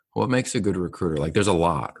what makes a good recruiter? Like there's a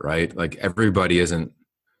lot, right? Like everybody isn't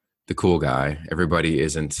the cool guy. Everybody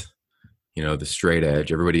isn't, the straight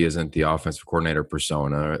edge. Everybody isn't the offensive coordinator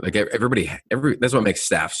persona. Like that's what makes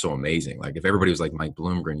staff so amazing. Like if everybody was like Mike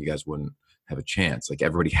Bloomgren, you guys wouldn't have a chance. Like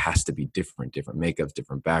everybody has to be different makeups,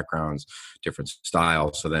 different backgrounds, different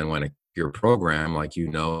styles. So then when your program, like,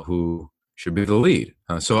 who should be the lead.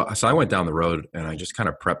 So I went down the road and I just kind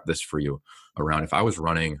of prepped this for you around if I was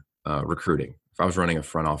running recruiting, if I was running a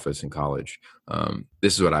front office in college,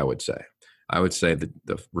 this is what I would say. I would say that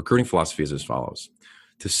the recruiting philosophy is as follows: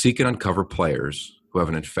 to seek and uncover players who have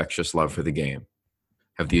an infectious love for the game,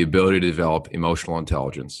 have the ability to develop emotional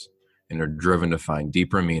intelligence, and are driven to find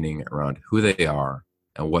deeper meaning around who they are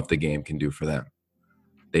and what the game can do for them.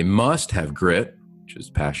 They must have grit, which is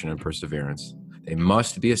passion and perseverance. They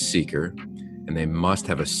must be a seeker, and they must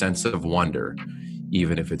have a sense of wonder,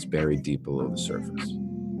 even if it's buried deep below the surface.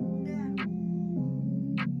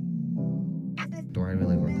 Do I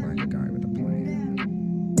really look like a guy with a plan?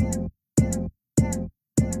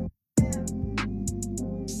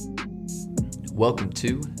 Welcome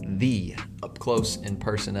to the Up Close and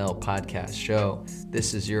Personnel podcast show.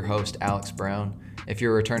 This is your host, Alex Brown. If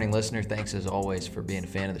you're a returning listener, thanks as always for being a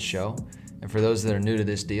fan of the show. And for those that are new to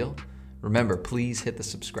this deal, remember, please hit the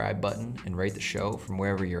subscribe button and rate the show from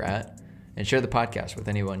wherever you're at. And share the podcast with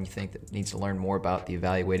anyone you think that needs to learn more about the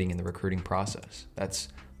evaluating and the recruiting process. That's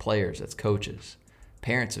players, that's coaches,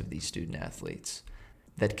 parents of these student athletes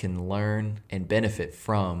that can learn and benefit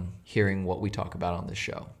from hearing what we talk about on this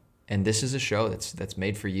show. And this is a show that's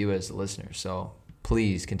made for you as a listener. So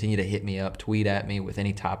please continue to hit me up, tweet at me with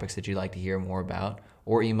any topics that you'd like to hear more about,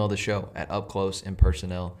 or email the show at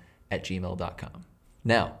upcloseandpersonnel@gmail.com.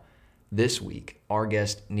 Now, this week, our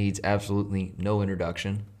guest needs absolutely no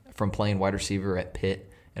introduction. From playing wide receiver at Pitt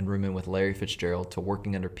and rooming with Larry Fitzgerald to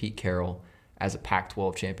working under Pete Carroll as a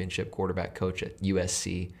Pac-12 championship quarterback coach at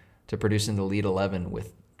USC to producing the Elite 11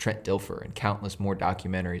 with Trent Dilfer and countless more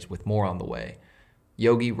documentaries with more on the way.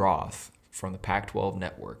 Yogi Roth from the Pac-12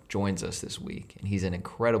 Network joins us this week, and he's an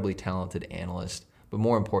incredibly talented analyst, but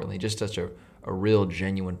more importantly, just such a real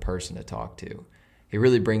genuine person to talk to. He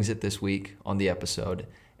really brings it this week on the episode,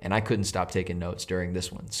 and I couldn't stop taking notes during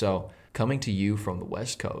this one. So coming to you from the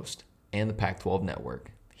West Coast and the Pac-12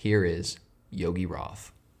 Network, here is Yogi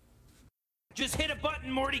Roth. Just hit a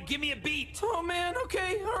button, Morty. Give me a beat. Oh, man.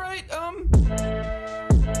 Okay. All right.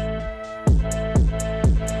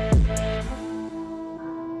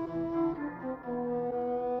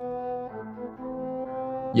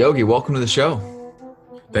 Yogi, welcome to the show.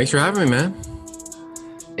 Thanks for having me, man.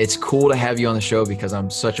 It's cool to have you on the show because I'm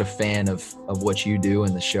such a fan of what you do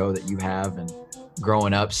and the show that you have, and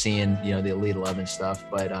growing up seeing, the Elite 11 stuff.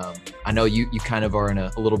 But I know you kind of are in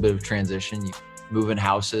a little bit of transition. You moving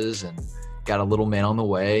houses and got a little man on the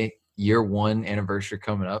way. Year 1 anniversary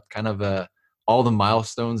coming up, kind of all the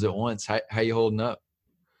milestones at once. How you holding up?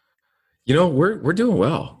 We're doing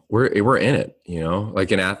well. We're in it,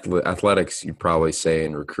 like in athletics, you probably say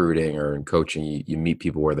in recruiting or in coaching, you meet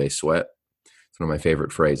people where they sweat. It's one of my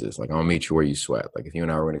favorite phrases. Like, I'll meet you where you sweat. Like if you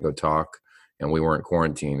and I were going to go talk and we weren't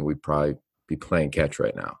quarantined, we'd probably be playing catch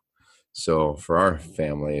right now. So for our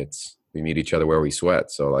family, we meet each other where we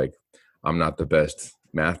sweat. So like, I'm not the best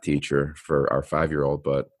math teacher for our 5-year-old,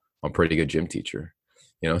 but I'm a pretty good gym teacher,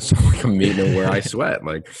 so I'm meeting him where I sweat,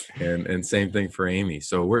 like, and same thing for Amy.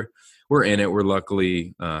 So we're in it. We're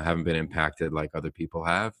luckily haven't been impacted like other people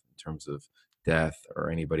have in terms of death or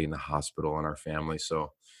anybody in the hospital in our family.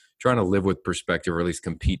 So trying to live with perspective, or at least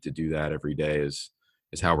compete to do that every day is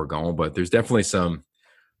how we're going. But there's definitely some,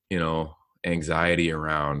 anxiety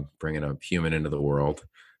around bringing a human into the world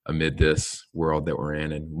amid this world that we're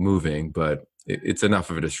in and moving. But it's enough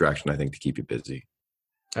of a distraction, I think, to keep you busy.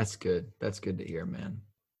 That's good. That's good to hear, man.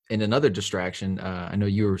 And another distraction, I know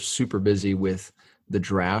you were super busy with the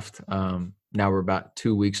draft. Now we're about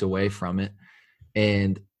 2 weeks away from it.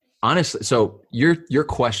 And honestly, so your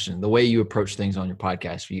question, the way you approach things on your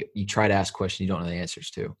podcast, you try to ask questions you don't know the answers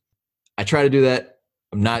to. I try to do that.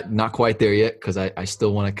 I'm not quite there yet because I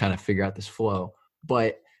still want to kind of figure out this flow.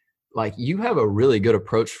 But like, you have a really good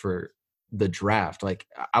approach for the draft. Like,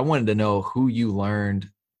 I wanted to know who you learned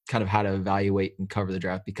kind of how to evaluate and cover the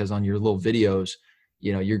draft, because on your little videos,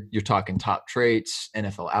 you're talking top traits,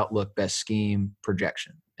 NFL outlook, best scheme,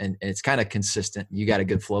 projection, and it's kind of consistent. You got a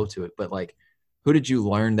good flow to it. But like, who did you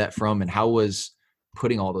learn that from, and how was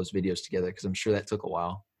putting all those videos together? Because I'm sure that took a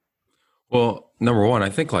while. Well, number one, I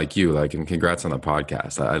think like you, and congrats on the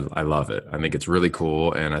podcast. I love it. I think it's really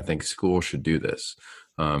cool, and I think school should do this.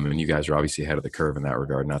 And you guys are obviously ahead of the curve in that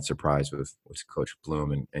regard. Not surprised with Coach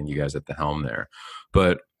Bloom and you guys at the helm there.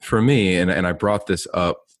 But for me, and I brought this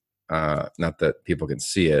up Not that people can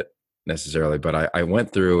see it necessarily, but I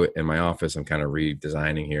went through in my office. I'm kind of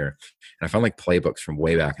redesigning here, and I found like playbooks from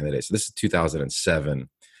way back in the day. So this is 2007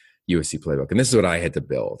 USC playbook, and this is what I had to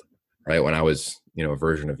build, right? When I was, a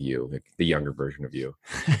version of you, like the younger version of you,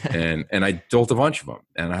 and I built a bunch of them,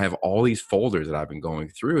 and I have all these folders that I've been going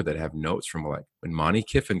through that have notes from like when Monty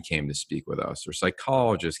Kiffin came to speak with us, or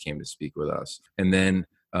psychologists came to speak with us, and then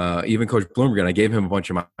even Coach Bloomberg. I gave him a bunch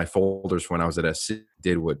of my folders when I was at SC.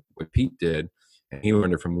 Did what Pete did, and he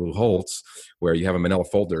learned it from Lou Holtz, where you have a manila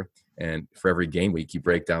folder, and for every game week you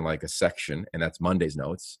break down like a section, and that's Monday's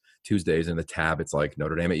notes. Tuesdays in the tab, it's like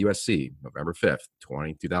Notre Dame at USC, November 5th,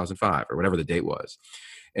 2005, or whatever the date was.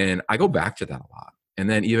 And I go back to that a lot. And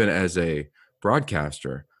then even as a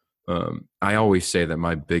broadcaster, I always say that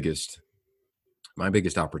my biggest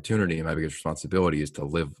opportunity and my biggest responsibility is to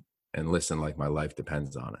live and listen like my life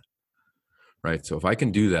depends on it. Right. So if I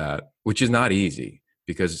can do that, which is not easy,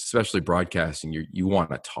 because especially broadcasting, you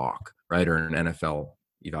want to talk, right? Or in NFL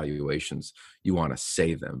evaluations, you want to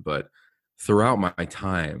say them. But throughout my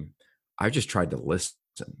time, I've just tried to listen,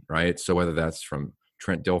 right? So whether that's from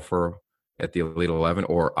Trent Dilfer at the Elite 11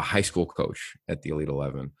 or a high school coach at the Elite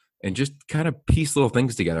 11, and just kind of piece little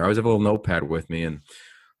things together. I always have a little notepad with me, and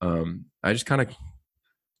I just kind of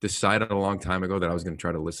decided a long time ago that I was going to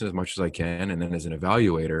try to listen as much as I can. And then as an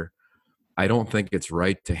evaluator, I don't think it's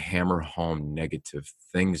right to hammer home negative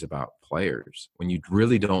things about players when you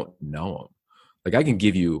really don't know them. Like I can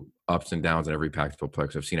give you ups and downs in every Pac-12 player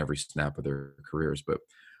because I've seen every snap of their careers, but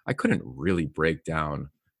I couldn't really break down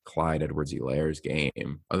Clyde Edwards-Helaire's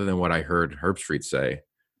game other than what I heard Herbstreit say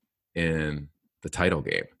in the title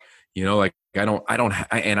game. Like and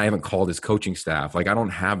I haven't called his coaching staff. Like I don't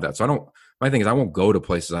have that. So my thing is I won't go to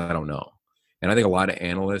places I don't know. And I think a lot of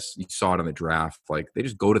analysts, you saw it in the draft, like they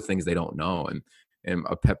just go to things they don't know. And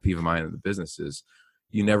a pet peeve of mine in the business is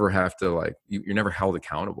you never have to you're never held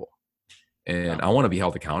accountable. And I want to be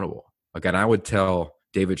held accountable. Like, and I would tell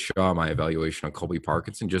David Shaw my evaluation on Colby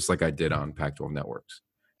Parkinson, just like I did on Pac-12 Networks.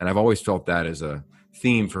 And I've always felt that as a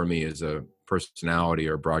theme for me as a personality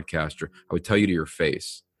or a broadcaster. I would tell you to your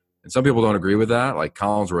face. And some people don't agree with that. Like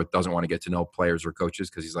Collinsworth doesn't want to get to know players or coaches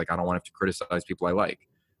because he's like, I don't want to have to criticize people I like.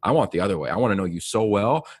 I want the other way. I want to know you so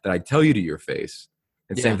well that I tell you to your face.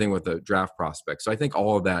 And same thing with the draft prospect. So I think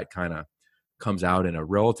all of that kind of comes out in a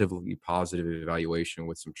relatively positive evaluation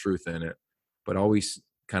with some truth in it, but always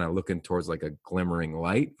kind of looking towards like a glimmering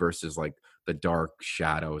light versus like the dark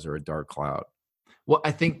shadows or a dark cloud. Well,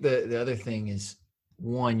 I think the other thing is,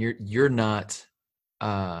 one, you're not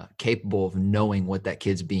capable of knowing what that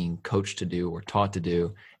kid's being coached to do or taught to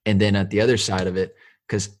do. And then at the other side of it,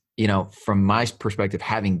 because, from my perspective,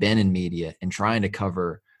 having been in media and trying to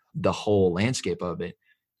cover the whole landscape of it,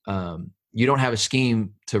 you don't have a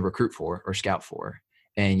scheme to recruit for or scout for,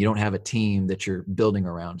 and you don't have a team that you're building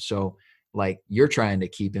around. So like you're trying to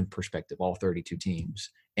keep in perspective all 32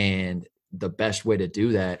 teams. And the best way to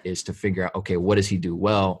do that is to figure out, okay, what does he do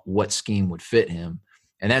well? What scheme would fit him?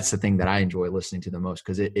 And that's the thing that I enjoy listening to the most,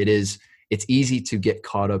 because it's easy to get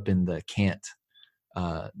caught up in the can't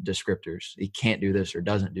descriptors. He can't do this or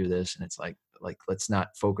doesn't do this. And it's like let's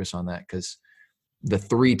not focus on that, because the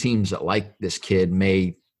three teams that like this kid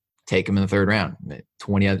may take him in the third round.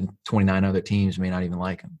 29 other teams may not even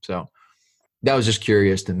like him. So that was just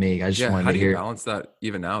curious to me. I just wanted to hear. How do you balance that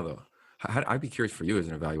even now though? I'd be curious for you as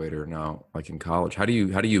an evaluator now, like in college, how do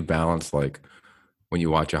you balance like when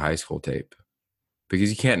you watch a high school tape?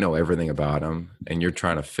 Because you can't know everything about them, and you're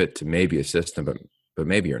trying to fit to maybe a system, but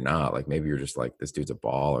maybe you're not. Like maybe you're just like, this dude's a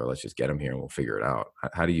ball, or let's just get him here and we'll figure it out.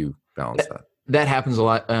 How do you balance that? That happens a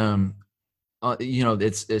lot.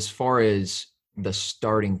 It's as far as the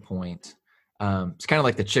starting point. It's kind of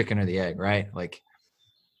like the chicken or the egg, right? Like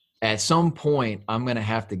at some point, I'm going to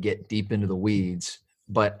have to get deep into the weeds,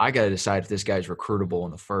 but I got to decide if this guy's recruitable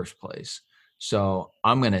in the first place. So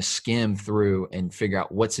I'm going to skim through and figure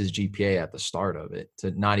out what's his GPA at the start of it.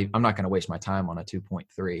 I'm not going to waste my time on a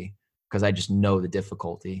 2.3 because I just know the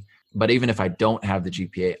difficulty. But even if I don't have the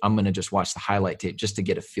GPA, I'm going to just watch the highlight tape just to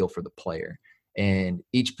get a feel for the player. And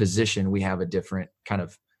each position, we have a different kind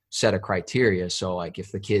of set of criteria. So like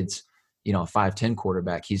if the kid's, a 5'10"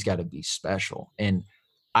 quarterback, he's got to be special. And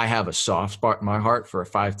I have a soft spot in my heart for a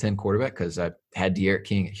 5'10" quarterback because I've had De'Aaron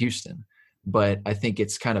King at Houston. But I think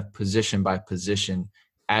it's kind of position by position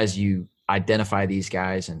as you identify these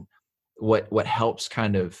guys, and what helps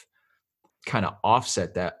kind of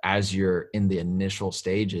offset that as you're in the initial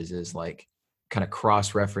stages is like kind of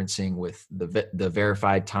cross-referencing with the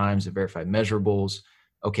verified times, the verified measurables.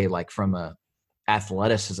 Okay, like from a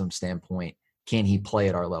athleticism standpoint, can he play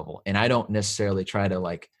at our level? And I don't necessarily try to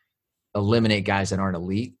like eliminate guys that aren't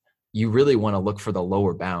elite. you really want to look for the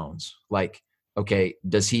lower bounds. Like, okay,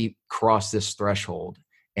 does he cross this threshold?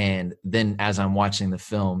 And then as I'm watching the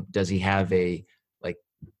film, does he have a, like,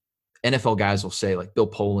 NFL guys will say, like Bill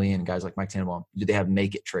Polian and guys like Mike Tannenbaum, do they have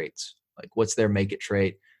make it traits? Like, what's their make it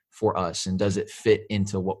trait for us? And does it fit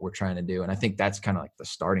into what we're trying to do? And I think that's kind of like the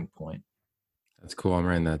starting point. That's cool. I'm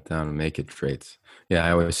writing that down. Make it traits. Yeah,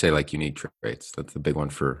 I always say like unique traits. That's the big one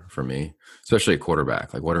for me, especially a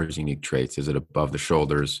quarterback. Like, what are his unique traits? Is it above the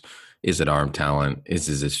shoulders? Is it arm talent? Is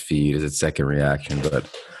it his feet? Is it second reaction? But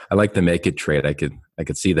I like the make it trait. I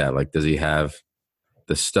could see that. Like, does he have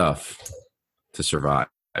the stuff to survive?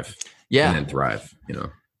 Yeah, and then thrive.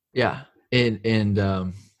 Yeah, and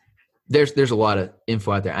there's a lot of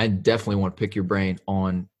info out there. I definitely want to pick your brain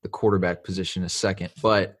on the quarterback position in a second,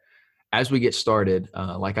 but as we get started,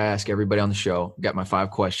 like I ask everybody on the show, got my 5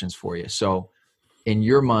 questions for you. So in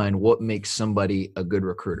your mind, what makes somebody a good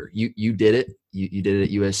recruiter? You did it. You did it at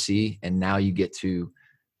USC, and now you get to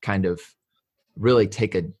kind of really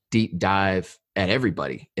take a deep dive at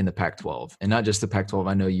everybody in the Pac-12, and not just the Pac-12.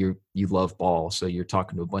 I know you love ball, so you're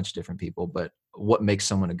talking to a bunch of different people, but what makes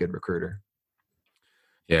someone a good recruiter?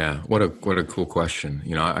 Yeah, what a cool question.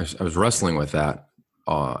 I was wrestling with that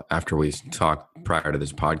after we talked prior to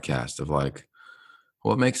this podcast of like,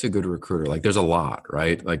 what makes a good recruiter? Like, there's a lot,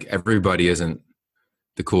 right? Like, everybody isn't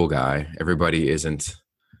the cool guy. Everybody isn't,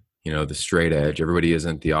 the straight edge. Everybody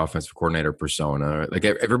isn't the offensive coordinator persona. Like,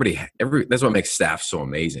 that's what makes staff so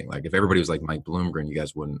amazing. Like, if everybody was like Mike Bloomgren, you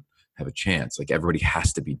guys wouldn't have a chance. Like, everybody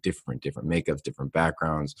has to be different makeups, different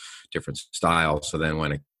backgrounds, different styles. So then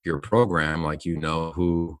when your program, like,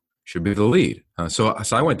 who should be the lead. So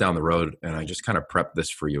I went down the road and I just kind of prepped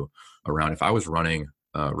this for you around if I was running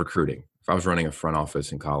recruiting, if I was running a front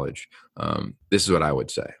office in college, this is what I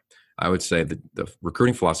would say. I would say that the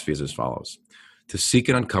recruiting philosophy is as follows: to seek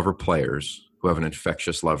and uncover players who have an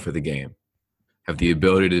infectious love for the game, have the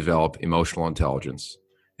ability to develop emotional intelligence,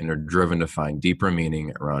 and are driven to find deeper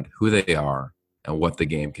meaning around who they are and what the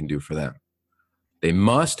game can do for them. They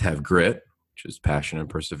must have grit, which is passion and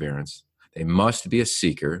perseverance. They must be a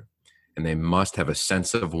seeker, and they must have a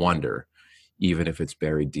sense of wonder, even if it's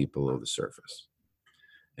buried deep below the surface.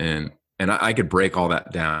 And I could break all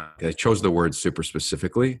that down. I chose the words super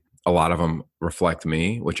specifically. A lot of them reflect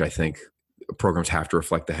me, which I think programs have to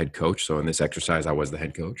reflect the head coach. So in this exercise, I was the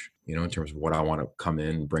head coach, in terms of what I want to come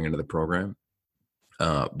in and bring into the program.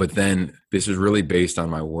 But then this is really based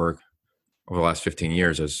on my work over the last 15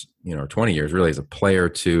 years as, 20 years really as a player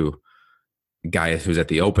to guy who's at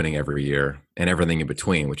the opening every year and everything in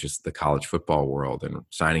between, which is the college football world and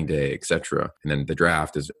signing day, et cetera. And then the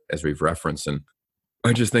draft as we've referenced. And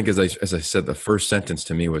I just think, as I said, the first sentence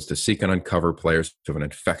to me was to seek and uncover players who have an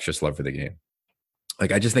infectious love for the game.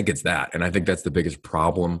 Like, I just think it's that. And I think that's the biggest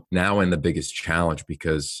problem now and the biggest challenge,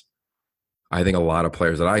 because I think a lot of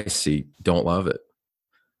players that I see don't love it.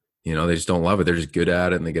 They just don't love it. They're just good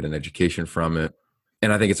at it and they get an education from it.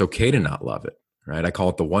 And I think it's okay to not love it, right? I call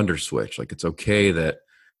it the wonder switch. Like, it's okay that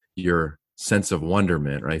your sense of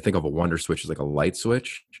wonderment, right? Think of a wonder switch as like a light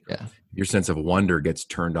switch. Yeah. Your sense of wonder gets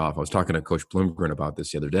turned off. I was talking to Coach Bloomgren about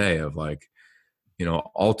this the other day of like,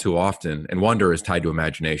 all too often, and wonder is tied to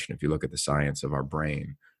imagination. If you look at the science of our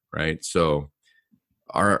brain, right? So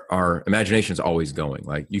our imagination is always going.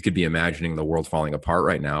 Like, you could be imagining the world falling apart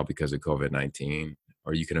right now because of COVID-19,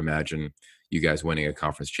 or you can imagine you guys winning a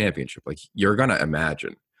conference championship. Like, you're going to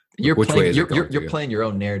imagine. You're playing your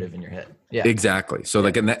own narrative in your head. Yeah, exactly. So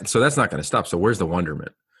so that's not going to stop. So where's the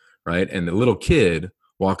wonderment, right? And the little kid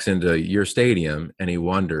walks into your stadium and he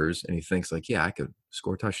wonders and he thinks like, yeah, I could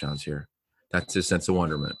score touchdowns here. That's his sense of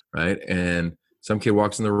wonderment, right? And some kid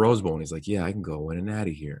walks in the Rose Bowl and he's like, yeah, I can go win a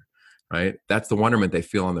natty here, right? That's the wonderment they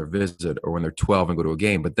feel on their visit or when they're 12 and go to a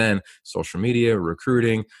game. But then social media,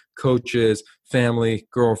 recruiting, coaches, family,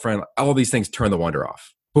 girlfriend, all these things turn the wonder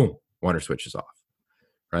off. Boom, wonder switches off.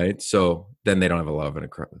 Right. So then they don't have a love and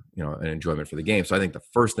an enjoyment for the game. So I think the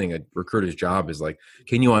first thing a recruiter's job is like,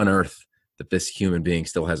 can you unearth that this human being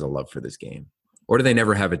still has a love for this game? Or do they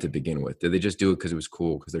never have it to begin with? Did they just do it because it was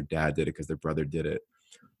cool, because their dad did it, because their brother did it?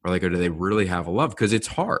 Or do they really have a love? Because it's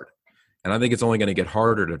hard. And I think it's only going to get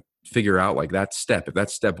harder to figure out like that step. If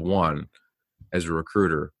that's step one as a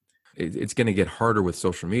recruiter, it's going to get harder with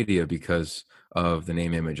social media because of the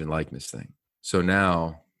name, image, and likeness thing. So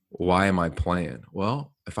now, why am I playing?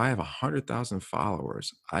 Well, if I have 100,000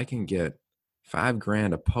 followers, I can get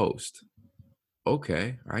 $5,000 a post.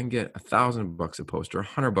 Okay, I can get $1,000 a post or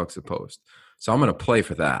 $100 a post. So I'm going to play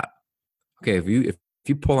for that. Okay, if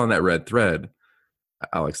you pull on that red thread,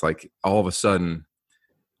 Alex, like all of a sudden,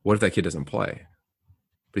 what if that kid doesn't play?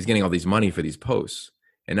 But he's getting all these money for these posts.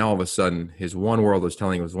 And now all of a sudden his one world is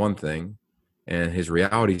telling him one thing and his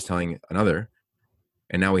reality is telling another.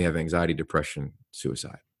 And now we have anxiety, depression,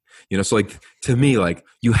 suicide. So like, to me, like,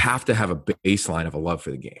 you have to have a baseline of a love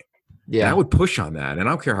for the game. Yeah. And I would push on that. And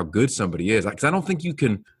I don't care how good somebody is, because I don't think you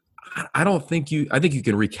can, I think you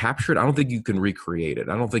can recapture it. I don't think you can recreate it.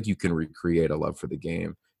 I don't think you can recreate a love for the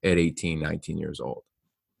game at 18, 19 years old.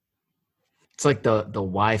 It's like the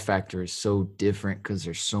why factor is so different because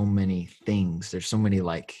there's so many things. There's so many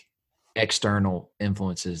like external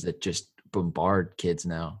influences that just bombard kids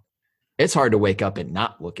now. It's hard to wake up and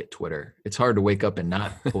not look at Twitter. It's hard to wake up and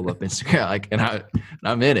not pull up Instagram. Like, and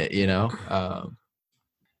I'm in it,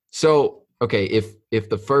 So, okay, if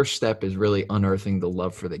the first step is really unearthing the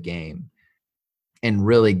love for the game and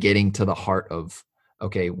really getting to the heart of,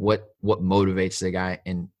 okay, what motivates the guy,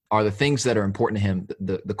 and are the things that are important to him,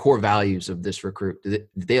 the core values of this recruit, do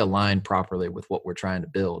they align properly with what we're trying to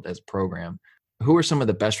build as a program? Who are some of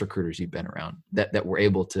the best recruiters you've been around that were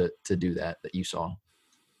able to do that you saw?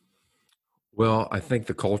 Well, I think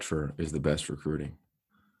the culture is the best recruiting.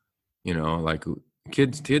 Like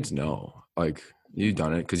kids know, like, you've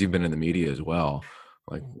done it because you've been in the media as well.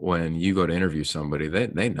 Like, when you go to interview somebody,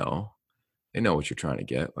 they know what you're trying to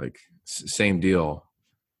get. Like, same deal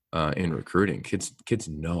in recruiting. Kids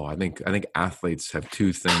know. I think athletes have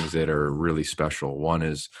two things that are really special. One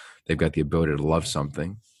is they've got the ability to love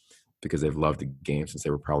something because they've loved the game since they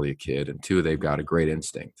were probably a kid. And two, they've got a great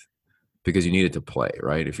instinct because you need it to play,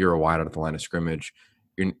 right? If you're a wide out at the line of scrimmage,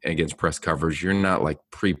 you're against press coverage, you're not like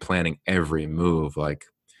pre-planning every move. Like,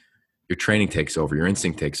 your training takes over, your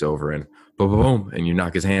instinct takes over, and boom, boom, boom, and you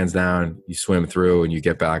knock his hands down, you swim through, and you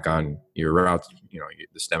get back on your route,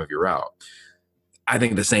 the stem of your route. I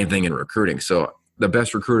think the same thing in recruiting. So the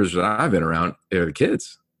best recruiters that I've been around are the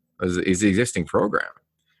kids, is the existing program,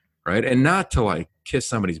 right? And not to like kiss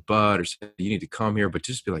somebody's butt or say you need to come here, but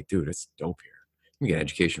just be like, dude, it's dope here. You can get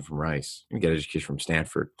education from Rice. You can get education from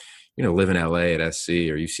Stanford. Live in LA at SC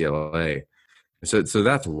or UCLA. So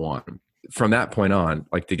that's one. From that point on,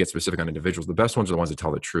 like, to get specific on individuals, the best ones are the ones that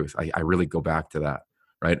tell the truth. I really go back to that,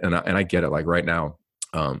 right? And I get it. Like, right now,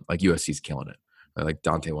 like, USC's killing it. Like,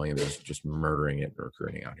 Dante Williams is just murdering it and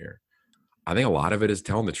recruiting out here. I think a lot of it is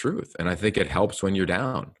telling the truth, and I think it helps when you're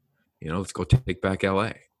down. Let's go take back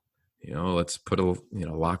LA. Let's put a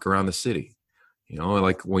lock around the city.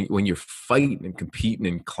 Like, when you're fighting and competing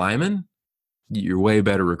and climbing, you're way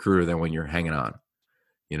better recruiter than when you're hanging on.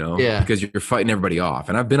 Because you're fighting everybody off.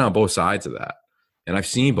 And I've been on both sides of that. And I've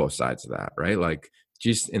seen both sides of that, right? Like,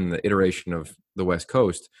 just in the iteration of the West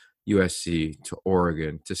Coast, USC to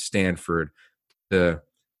Oregon to Stanford to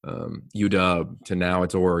UW to now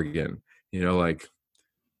it's Oregon. Like,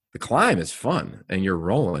 the climb is fun and you're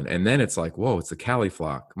rolling. And then it's like, whoa, it's the Cali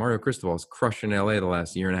flock. Mario Cristobal's crushing LA the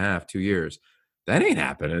last year and a half, 2 years. That ain't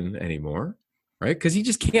happening anymore, right? Because he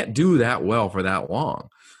just can't do that well for that long.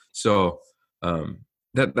 So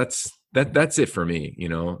that's it for me.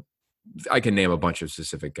 I can name a bunch of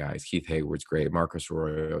specific guys. Keith Hayward's great. Marcus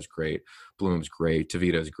Arroyo's great. Bloom's great.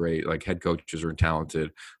 Tavita's great. Like, head coaches are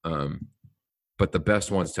talented. But the best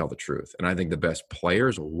ones tell the truth. And I think the best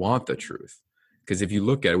players want the truth. Because if you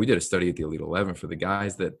look at it, we did a study at the Elite 11 for the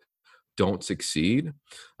guys that don't succeed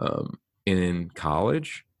in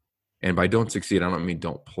college. And by don't succeed, I don't mean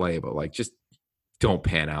don't play, but like, just don't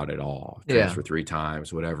pan out at all. Transfer 3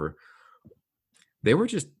 times, whatever. They were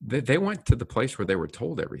just, they went to the place where they were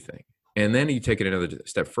told everything. And then you take it another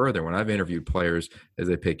step further. When I've interviewed players as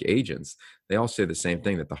they pick agents, they all say the same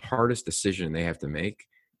thing, that the hardest decision they have to make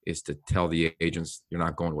is to tell the agents you're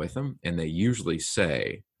not going with them. And they usually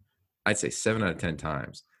say, I'd say 7 out of 10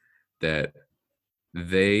 times, that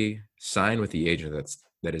they sign with the agent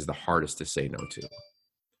that is the hardest to say no to.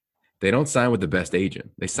 They don't sign with the best agent.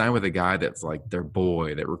 They sign with a guy that's like their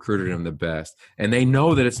boy, that recruited him the best. And they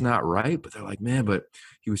know that it's not right, but they're like, man, but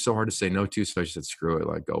he was so hard to say no to, so I just said, screw it,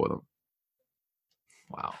 like, go with him.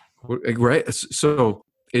 Wow. Right? So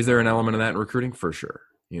is there an element of that in recruiting? For sure.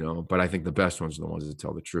 But I think the best ones are the ones that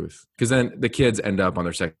tell the truth. Because then the kids end up on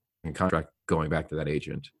their second contract going back to that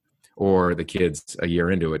agent. Or the kids a year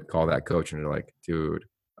into it call that coach and they're like, dude,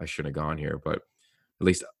 I shouldn't have gone here. But at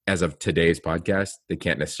least as of today's podcast, they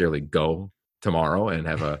can't necessarily go tomorrow and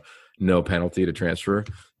have a no penalty to transfer,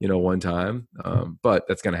 one time. But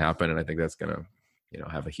that's going to happen. And I think that's going to,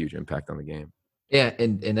 have a huge impact on the game. Yeah.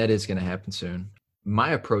 And that is going to happen soon.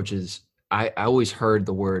 My approach is I always heard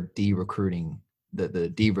the word de-recruiting, the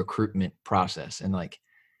de-recruitment process. And like,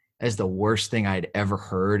 as the worst thing I'd ever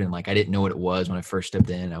heard. And like, I didn't know what it was when I first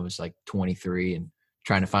stepped in. I was like 23 and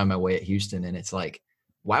trying to find my way at Houston. And it's like,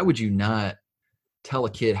 why would you not tell a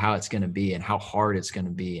kid how it's going to be and how hard it's going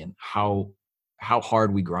to be and how how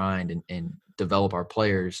hard we grind and develop our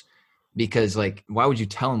players, because like, why would you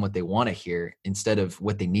tell them what they want to hear instead of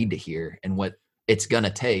what they need to hear and what it's going to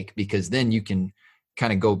take? Because then you can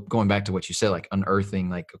kind of going back to what you said, like unearthing,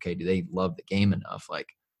 like, okay, do they love the game enough? Like,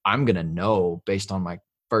 I'm going to know based on my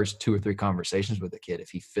first 2 or 3 conversations with a kid if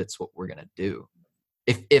he fits what we're going to do.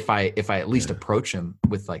 If I at least approach him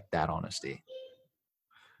with like that honesty.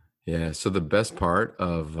 Yeah. So the best part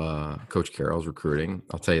of Coach Carroll's recruiting,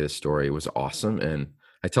 I'll tell you this story. It was awesome. And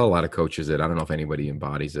I tell a lot of coaches it. I don't know if anybody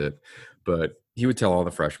embodies it, but he would tell all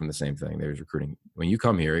the freshmen the same thing. They was recruiting. When you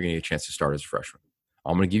come here, you're going to get a chance to start as a freshman.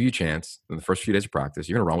 I'm going to give you a chance in the first few days of practice.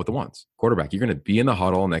 You're going to run with the ones. Quarterback, you're going to be in the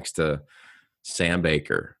huddle next to Sam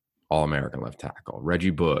Baker, All-American left tackle, Reggie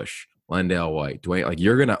Bush, Lendale White, Dwayne. Like,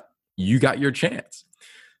 you got your chance.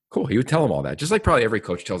 Cool. He would tell them all that, just like probably every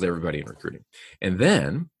coach tells everybody in recruiting. And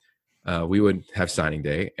then we would have signing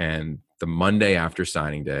day. And the Monday after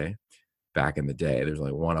signing day, back in the day, there's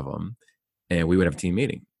only one of them. And we would have a team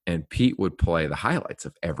meeting. And Pete would play the highlights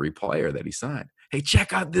of every player that he signed. Hey,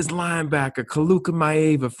 check out this linebacker, Kaluka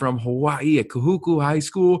Maeva from Hawaii at Kahuku High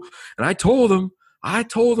School. And I told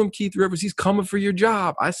him, Keith Rivers, he's coming for your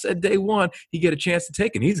job. I said day one, he get a chance to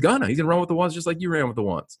take it. He's gonna run with the ones just like you ran with the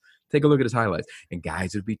ones. Take a look at his highlights. And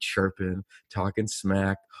guys would be chirping, talking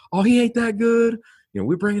smack. Oh, he ain't that good. You know,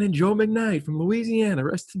 we're bringing in Joe McKnight from Louisiana.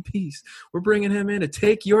 Rest in peace. We're bringing him in to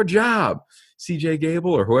take your job, CJ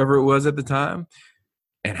Gable or whoever it was at the time.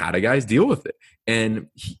 And how do guys deal with it? And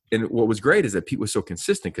what was great is that Pete was so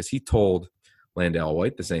consistent because he told Landale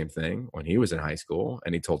White the same thing when he was in high school,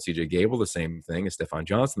 and he told CJ Gable the same thing, and Stephon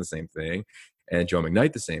Johnson the same thing, and Joe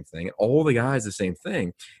McKnight the same thing, and all the guys the same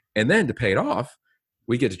thing. And then to pay it off,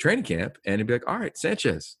 we get to training camp, and he'd be like, all right,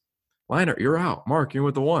 Sanchez, Liner, you're out. Mark, you're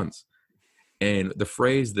with the ones. And the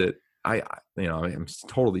phrase that I'm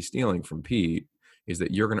totally stealing from Pete is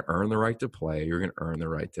that you're going to earn the right to play. You're going to earn the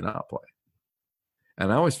right to not play.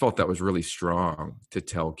 And I always felt that was really strong to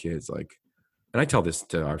tell kids, like, and I tell this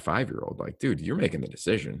to our 5-year-old, like, dude, you're making the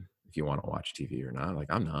decision if you want to watch TV or not. Like,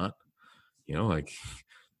 I'm not, like,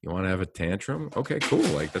 you want to have a tantrum? Okay, cool.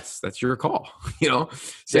 Like, that's your call,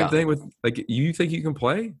 Same thing with, like, you think you can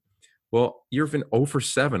play? Well, you've been 0 for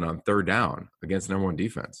 7 on 3rd down against the number 1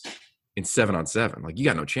 defense in 7-on-7. Like, you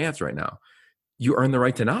got no chance right now. You earn the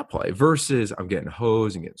right to not play versus I'm getting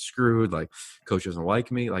hosed and getting screwed. Like, coach doesn't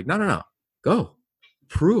like me. Like, no. Go.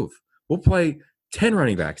 Prove. We'll play 10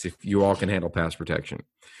 running backs if you all can handle pass protection.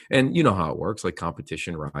 And you know how it works. Like,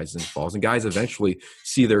 competition rises and falls. And guys eventually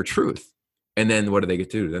see their truth. And then what do they get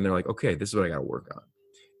to do? Then they're like, okay, this is what I got to work on.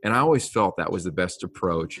 And I always felt that was the best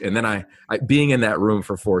approach. And then I being in that room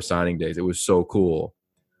for 4 signing days, it was so cool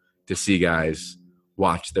to see guys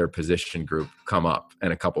watch their position group come up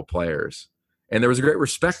and a couple players. And there was a great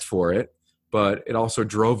respect for it, but it also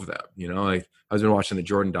drove them. Like, I was been watching the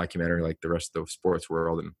Jordan documentary like the rest of the sports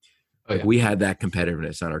world, and we had that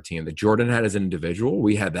competitiveness on our team that Jordan had as an individual.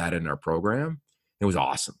 We had that in our program. It was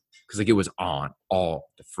awesome because like it was on all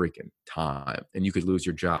the freaking time, and you could lose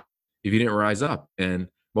your job if you didn't rise up. And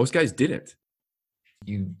most guys didn't.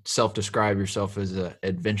 You self-describe yourself as an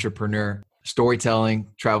adventurepreneur, storytelling,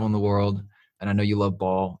 traveling the world, and I know you love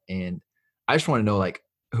ball. And I just want to know, like,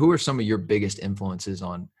 who are some of your biggest influences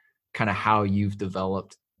on kind of how you've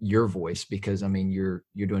developed your voice? Because I mean, you're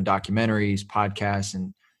doing documentaries, podcasts,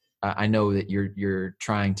 and I know that you're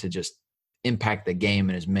trying to just impact the game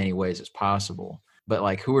in as many ways as possible. But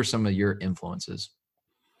like, who are some of your influences?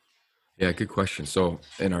 Yeah, good question. So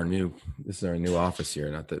this is our new office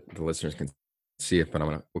here. Not that the listeners can see it, but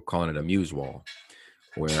we're calling it a muse wall,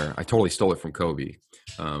 where I totally stole it from Kobe.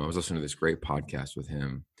 I was listening to this great podcast with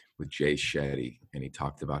him, with Jay Shetty, and he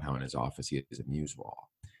talked about how in his office he has a muse wall.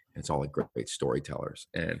 And it's all like great storytellers.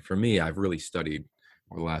 And for me, I've really studied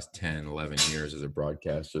over the last 10, 11 years as a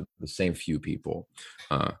broadcaster, the same few people.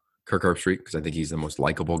 Kirk Herbstreit, because I think he's the most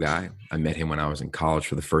likable guy. I met him when I was in college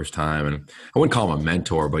for the first time. And I wouldn't call him a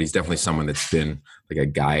mentor, but he's definitely someone that's been like a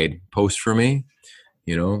guide post for me,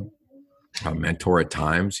 a mentor at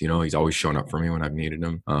times. He's always shown up for me when I've needed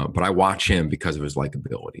him. But I watch him because of his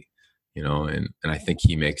likability, and I think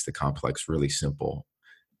he makes the complex really simple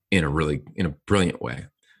in a brilliant way.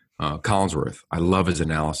 Collinsworth, I love his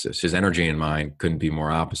analysis. His energy and mine couldn't be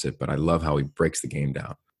more opposite, but I love how he breaks the game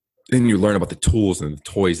down. Then you learn about the tools and the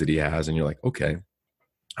toys that he has, and you're like, okay,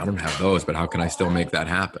 I don't have those, but how can I still make that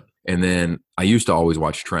happen? And then I used to always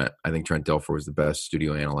watch Trent. I think Trent Dilfer was the best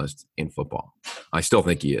studio analyst in football. I still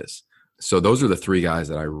think he is. So those are the 3 guys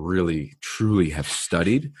that I really, truly have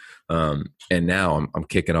studied. And now I'm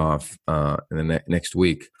kicking off in the next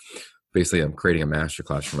week. Basically, I'm creating a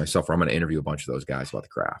masterclass for myself where I'm going to interview a bunch of those guys about the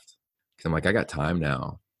craft. Because I'm like, I got time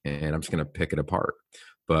now and I'm just going to pick it apart.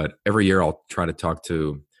 But every year I'll try to talk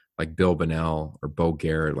to like Bill Bonnell or Bo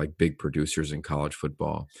Garrett, like big producers in college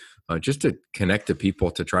football, just to connect to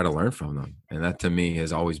people to try to learn from them. And that to me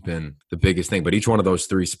has always been the biggest thing. But each one of those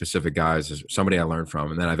three specific guys is somebody I learned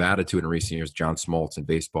from. And then I've added to it in recent years, John Smoltz in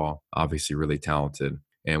baseball, obviously really talented.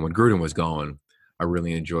 And when Gruden was going, I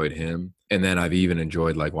really enjoyed him. And then I've even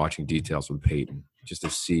enjoyed like watching details with Peyton, just to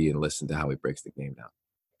see and listen to how he breaks the game down.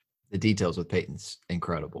 The details with Peyton's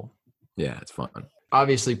incredible. Yeah, it's fun.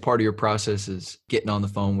 Obviously, part of your process is getting on the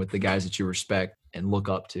phone with the guys that you respect and look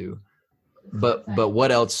up to. But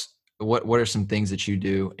what else? What are some things that you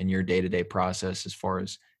do in your day-to-day process as far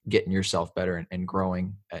as getting yourself better and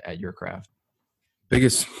growing at your craft?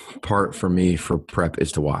 Biggest part for me for prep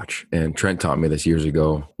is to watch. And Trent taught me this years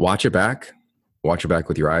ago. Watch it back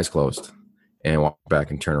with your eyes closed, and walk back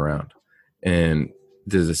and turn around. And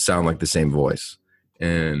does it sound like the same voice?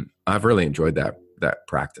 And I've really enjoyed that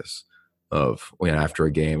practice of when after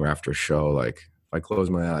a game or after a show, like if I close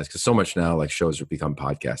my eyes, because so much now like shows have become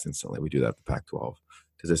podcasts instantly. We do that at the Pac-12.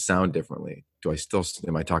 Does it sound differently?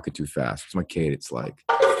 Am I talking too fast? What's my cadence like?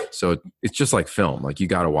 So it's just like film. Like you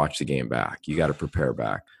got to watch the game back. You got to prepare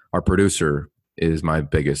back. Our producer is my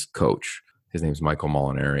biggest coach. His name's Michael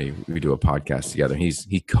Molinari. We do a podcast together.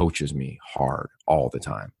 He coaches me hard all the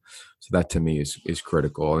time. So that to me is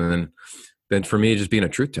critical. And then for me, just being a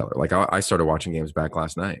truth teller. Like I started watching games back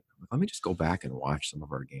last night. Let me just go back and watch some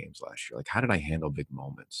of our games last year. Like how did I handle big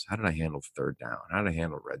moments? How did I handle third down? How did I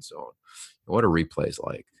handle red zone? What are replays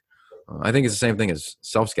like? I think it's the same thing as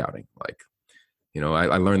self-scouting. Like,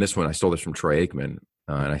 I learned this one. I stole this from Troy Aikman,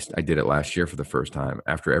 and I did it last year for the first time.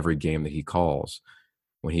 After every game that he calls,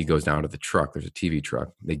 when he goes down to the truck, there's a TV truck.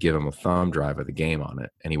 They give him a thumb drive of the game on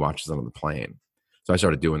it, and he watches it on the plane. So I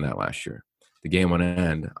started doing that last year. The game would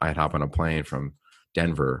end. I'd hop on a plane from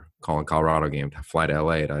Denver, calling Colorado game, fly to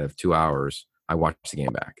LA. I'd have 2 hours. I watched the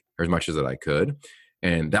game back or as much as that I could.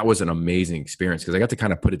 And that was an amazing experience because I got to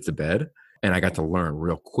kind of put it to bed and I got to learn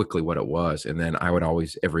real quickly what it was. And then I would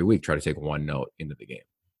always, every week, try to take one note into the game.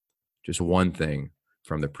 Just one thing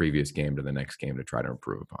from the previous game to the next game to try to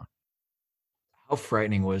improve upon. How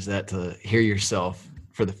frightening was that to hear yourself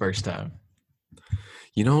for the first time?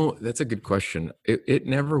 That's a good question. It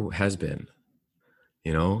never has been.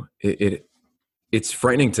 It's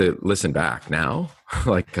frightening to listen back now,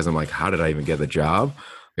 like, because I'm like, how did I even get the job?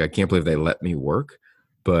 Like, I can't believe they let me work.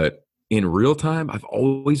 But in real time, I've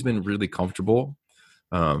always been really comfortable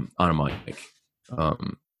on a mic.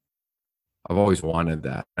 I've always wanted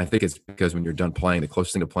that. I think it's because when you're done playing, the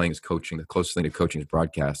closest thing to playing is coaching. The closest thing to coaching is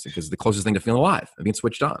broadcasting because the closest thing to feeling alive and being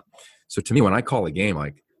switched on. So to me, when I call a game,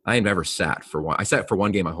 like I ain't never sat for one. I sat for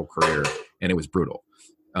one game my whole career, and it was brutal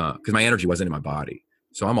because my energy wasn't in my body.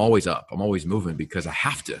 So I'm always up. I'm always moving because I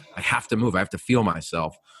have to. I have to move. I have to feel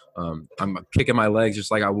myself. I'm kicking my legs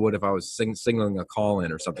just like I would if I was signaling a call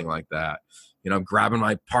in or something like that. I'm grabbing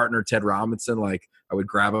my partner Ted Robinson like I would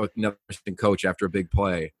grab another coach after a big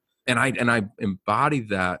play. And I embody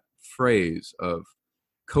that phrase of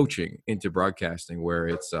coaching into broadcasting where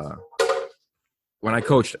it's when I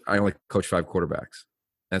coached, I only coached 5 quarterbacks.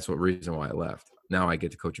 That's the reason why I left. Now I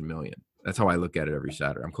get to coach 1 million. That's how I look at it every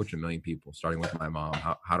Saturday. I'm coaching 1 million people, starting with my mom.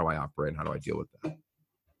 How do I operate and how do I deal with that?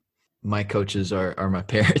 My coaches are my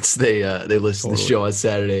parents. They listen to the show on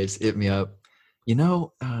Saturdays, hit me up.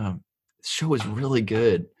 The show is really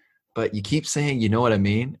good, but you keep saying, you know what I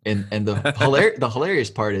mean? And the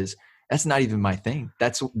hilarious part is that's not even my thing.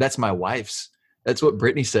 That's my wife's. That's what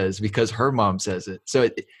Brittany says because her mom says it. So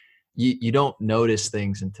you don't notice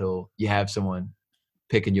things until you have someone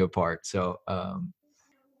picking you apart. So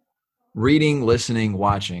reading, listening,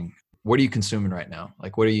 watching, what are you consuming right now?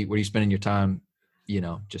 Like what are you spending your time,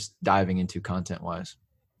 just diving into content wise?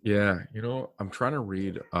 Yeah. I'm trying to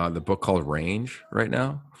read the book called Range right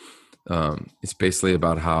now. It's basically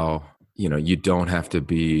about how, you don't have to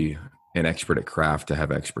be an expert at craft to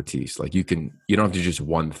have expertise. Like you don't have to do just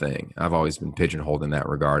one thing. I've always been pigeonholed in that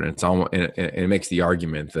regard. And it's almost, and it makes the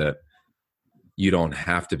argument that you don't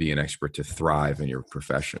have to be an expert to thrive in your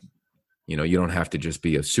profession. You don't have to just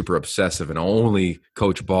be a super obsessive and only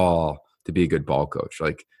coach ball to be a good ball coach.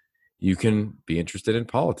 Like you can be interested in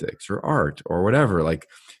politics or art or whatever. Like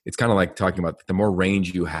it's kind of like talking about the more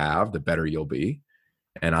range you have, the better you'll be.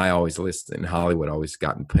 And I always listen in Hollywood, always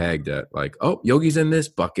gotten pegged at like, oh, Yogi's in this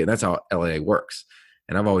bucket. That's how LA works.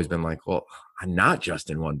 And I've always been like, well, I'm not just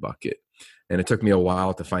in one bucket. And it took me a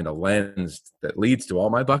while to find a lens that leads to all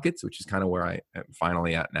my buckets, which is kind of where I am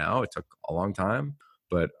finally at now. It took a long time,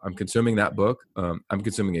 but I'm consuming that book. I'm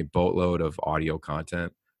consuming a boatload of audio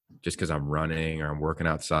content just because I'm running or I'm working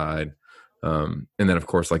outside. And then of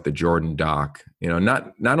course, like the Jordan doc,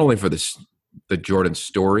 not only for the Jordan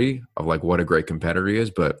story of like what a great competitor he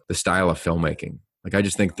is, but the style of filmmaking. Like, I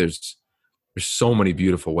just think there's so many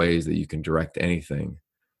beautiful ways that you can direct anything.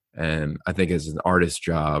 And I think it's an artist's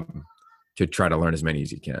job to try to learn as many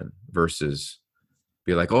as you can versus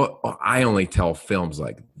be like, oh, I only tell films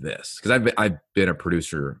like this. Because I've been a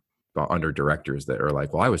producer under directors that are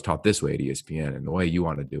like, well, I was taught this way at ESPN, and the way you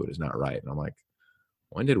want to do it is not right. And I'm like,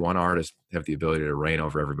 when did one artist have the ability to reign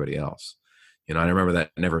over everybody else? I remember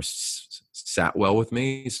that never sat well with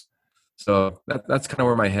me. So that's kind of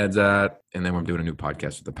where my head's at. And then we're doing a new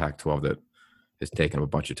podcast with the Pac-12 that has taken up a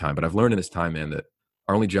bunch of time. But I've learned in this time, man, that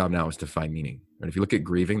our only job now is to find meaning. And if you look at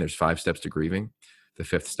grieving, there's 5 steps to grieving. The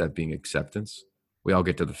 5th step being acceptance. We all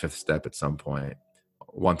get to the 5th step at some point.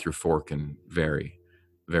 1 through 4 can vary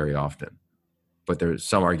very often. But there's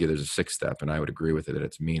some argue there's a 6th step, and I would agree with it, that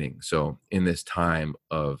it's meaning. So in this time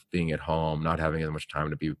of being at home, not having as much time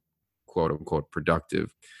to be quote unquote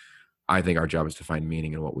productive, I think our job is to find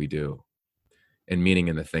meaning in what we do and meaning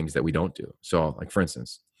in the things that we don't do. So like, for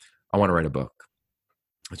instance, I want to write a book.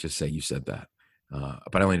 Let's just say you said that.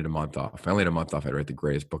 But I only need a month off. I only had a month off. I'd write the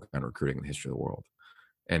greatest book on recruiting in the history of the world.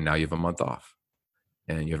 And now you have a month off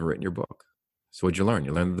and you haven't written your book. So what'd you learn?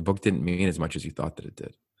 You learned that the book didn't mean as much as you thought that it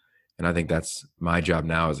did. And I think that's my job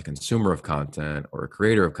now as a consumer of content or a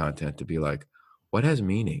creator of content, to be like, what has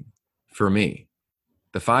meaning for me?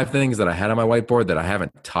 The 5 things that I had on my whiteboard that I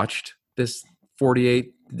haven't touched this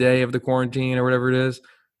 48th day of the quarantine or whatever it is,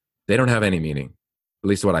 they don't have any meaning, at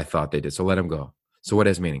least what I thought they did. So let them go. So what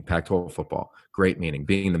has meaning? Pac-12 football, great meaning.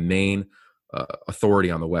 Being the main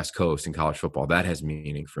authority on the West Coast in college football, that has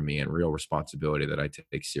meaning for me and real responsibility that I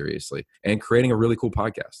take seriously. And creating a really cool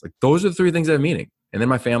podcast. Like, those are the 3 things that have meaning. And then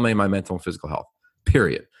my family and my mental and physical health,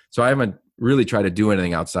 period. So I haven't really tried to do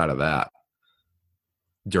anything outside of that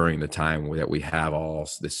during the time that we have all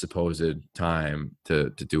this supposed time to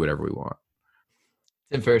do whatever we want.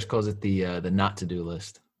 Tim Ferriss calls it the not to do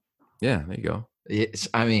list. Yeah, there you go.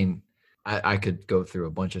 I mean, I could go through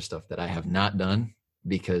a bunch of stuff that I have not done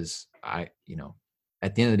because at the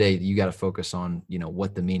end of the day, you got to focus on,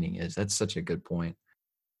 what the meaning is. That's such a good point.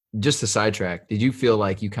 Just to sidetrack, did you feel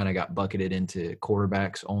like you kind of got bucketed into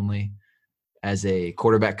quarterbacks only as a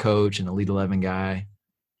quarterback coach and Elite 11 guy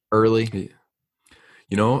early?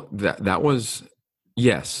 That was,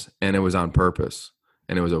 yes. And it was on purpose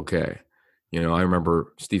and it was okay. I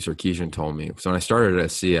remember Steve Sarkisian told me, so when I started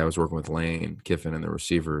at SC, I was working with Lane Kiffin and the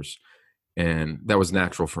receivers, and that was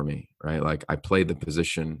natural for me, right? Like, I played the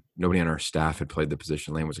position. Nobody on our staff had played the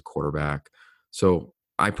position. Lane was a quarterback. So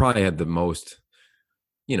I probably had the most,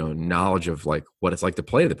 knowledge of like what it's like to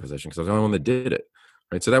play the position, because I was the only one that did it,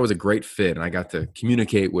 right? So that was a great fit. And I got to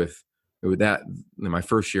communicate with that. My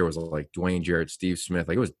first year was like Dwayne Jarrett, Steve Smith,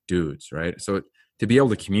 like it was dudes, right? So to be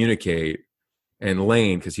able to communicate. And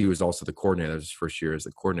Lane, because he was also the coordinator, that was his first year as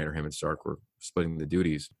the coordinator, him and Sark were splitting the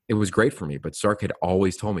duties. It was great for me. But Sark had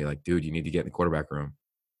always told me, like, dude, you need to get in the quarterback room.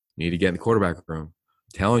 You need to get in the quarterback room.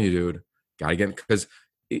 I'm telling you, dude, got to get, because,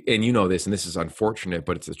 and you know this, and this is unfortunate,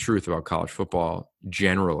 but it's the truth about college football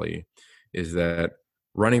generally, is that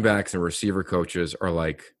running backs and receiver coaches are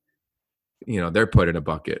like, they're put in a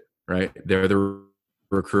bucket, right? They're the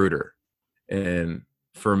recruiter. And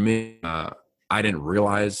for me, I didn't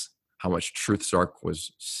realize how much truth Sark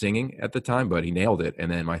was singing at the time, but he nailed it. And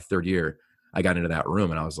then my 3rd year, I got into that room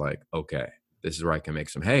and I was like, okay, this is where I can make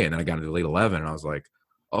some hay. And then I got into the Elite 11 and I was like,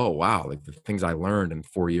 oh, wow. Like, the things I learned in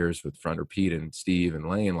 4 years with under Pete and Steve and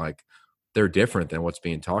Lane, like, they're different than what's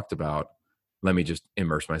being talked about. Let me just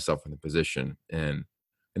immerse myself in the position. And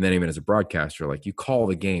then even as a broadcaster, like, you call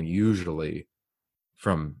the game usually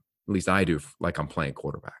from, at least I do, like I'm playing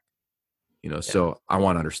quarterback. So I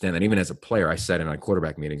want to understand that. Even as a player, I sat in on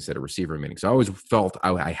quarterback meetings, at a receiver meeting. So I always felt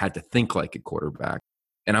I had to think like a quarterback,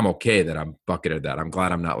 and I'm okay that I'm bucketed that. I'm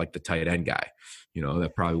glad I'm not like the tight end guy.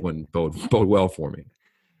 That probably wouldn't bode well for me.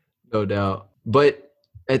 No doubt. But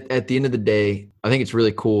at the end of the day, I think it's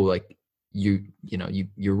really cool. Like, you're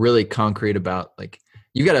really concrete about, like,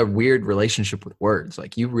 you got a weird relationship with words.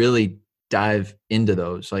 Like, you really dive into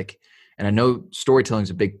those. Like, and I know storytelling is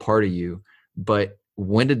a big part of you, but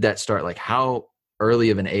when did that start? Like, how early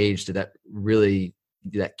of an age did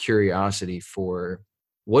that curiosity for,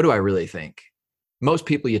 what do I really think? Most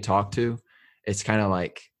people you talk to, it's kind of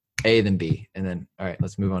like A, then B, and then, all right,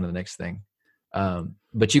 let's move on to the next thing.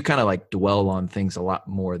 But you kind of like dwell on things a lot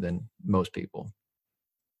more than most people.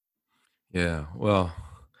 Yeah. Well,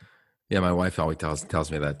 Yeah, my wife always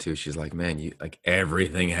tells me that too. She's like, "Man, you like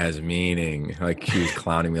everything has meaning." Like she was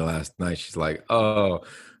clowning me last night. She's like, "Oh,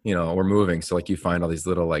 we're moving, so like you find all these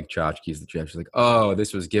little like tchotchkes that you have." She's like, "Oh,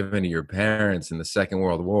 this was given to your parents in the Second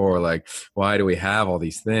World War. Like, why do we have all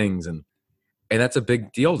these things?" And that's a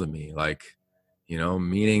big deal to me. Like,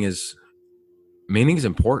 meaning is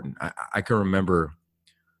important. I can remember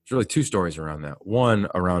there's really two stories around that. One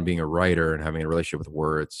around being a writer and having a relationship with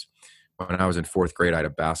words. When I was in fourth grade, I had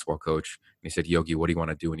a basketball coach, and he said, "Yogi, what do you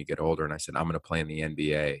want to do when you get older?" And I said, "I'm going to play in the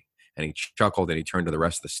NBA." And he chuckled, and he turned to the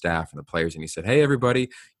rest of the staff and the players, and he said, "Hey, everybody,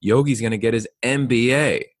 Yogi's going to get his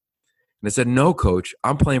MBA." And I said, "No, coach,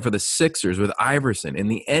 I'm playing for the Sixers with Iverson in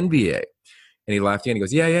the NBA." And he laughed again. He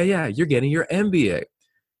goes, yeah, you're getting your MBA.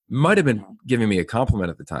 Might have been giving me a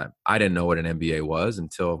compliment at the time. I didn't know what an MBA was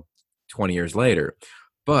until 20 years later.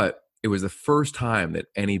 But it was the first time that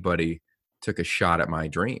anybody took a shot at my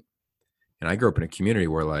dream. And I grew up in a community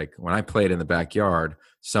where, like, when I played in the backyard,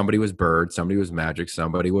 somebody was Bird, somebody was Magic,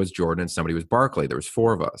 somebody was Jordan, and somebody was Barkley. There was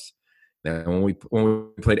four of us. And when we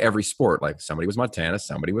played every sport, like somebody was Montana,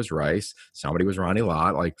 somebody was Rice, somebody was Ronnie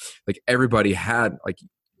Lott. Like everybody had like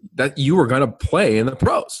that. You were going to play in the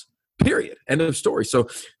pros. Period. End of story. So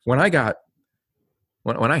when I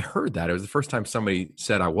heard that, it was the first time somebody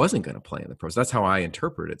said I wasn't going to play in the pros. That's how I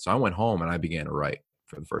interpreted it. So I went home and I began to write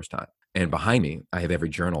for the first time. And behind me, I have every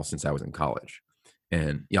journal since I was in college.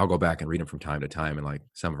 And I'll go back and read them from time to time. And like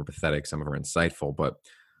some are pathetic, some of them are insightful, but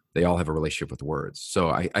they all have a relationship with words. So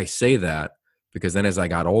I say that because then as I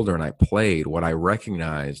got older and I played, what I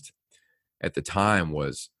recognized at the time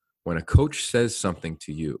was when a coach says something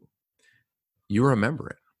to you, you remember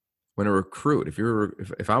it. When a recruit,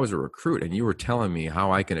 if I was a recruit and you were telling me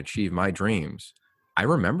how I can achieve my dreams, I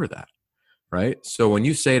remember that, right? So when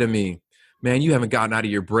you say to me, "Man, you haven't gotten out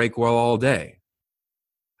of your break well all day,"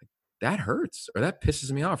 that hurts, or that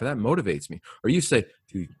pisses me off, or that motivates me. Or you say,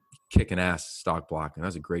 "Dude, kicking ass stock blocking. That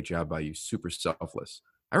was a great job by you. Super selfless."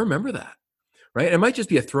 I remember that, right? It might just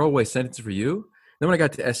be a throwaway sentence for you. Then when I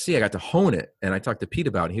got to SC, I got to hone it, and I talked to Pete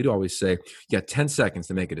about it. He'd always say, "You got 10 seconds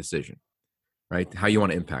to make a decision." Right? How you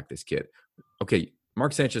want to impact this kid. Okay,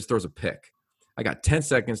 Mark Sanchez throws a pick. I got 10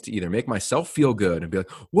 seconds to either make myself feel good and be like,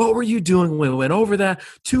 "What were you doing when we went over that?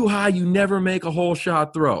 Too high, you never make a whole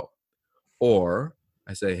shot throw." Or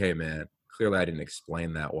I say, "Hey, man, clearly I didn't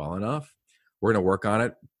explain that well enough. We're going to work on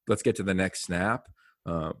it. Let's get to the next snap,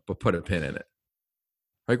 but put a pin in it."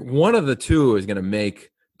 Like one of the two is going to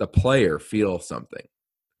make the player feel something.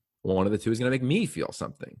 One of the two is going to make me feel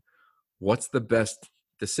something. What's the best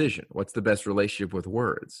decision? What's the best relationship with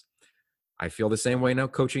words? I feel the same way now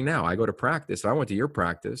coaching now. I go to practice. I went to your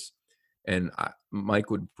practice and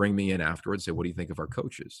Mike would bring me in afterwards and say, "What do you think of our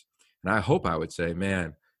coaches?" And I hope I would say,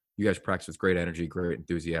 "Man, you guys practice with great energy, great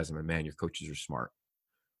enthusiasm, and man, your coaches are smart."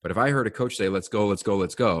 But if I heard a coach say, "Let's go, let's go,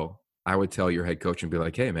 let's go," I would tell your head coach and be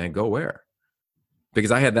like, "Hey, man, go where?"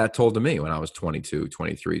 Because I had that told to me when I was 22,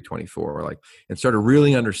 23, 24, like, and started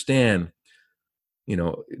really understand.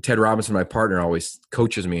 Ted Robinson, my partner, always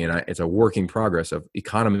coaches me, and it's a working progress of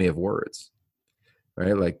economy of words,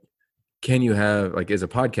 right? Like, can you have, like, as a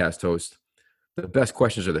podcast host, the best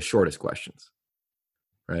questions are the shortest questions,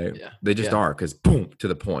 right? Yeah. They just are, because boom, to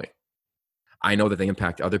the point. I know that they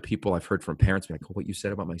impact other people. I've heard from parents be like, "Oh, what you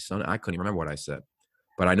said about my son," I couldn't even remember what I said,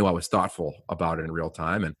 but I knew I was thoughtful about it in real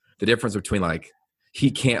time. And the difference between like, he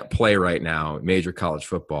can't play right now, major college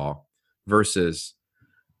football, versus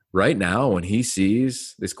right now, when he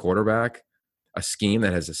sees this quarterback, a scheme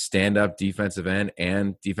that has a stand-up defensive end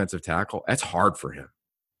and defensive tackle, that's hard for him.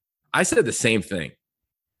 I said the same thing,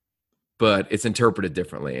 but it's interpreted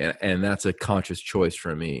differently, and that's a conscious choice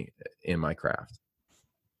for me in my craft.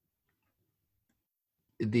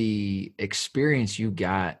 The experience you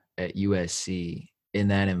got at USC in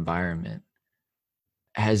that environment,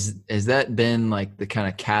 has that been like the kind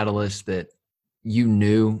of catalyst that you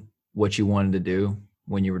knew what you wanted to do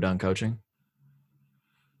when you were done coaching?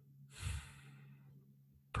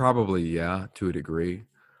 Probably, yeah, to a degree.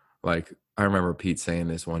 Like, I remember Pete saying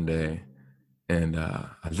this one day, and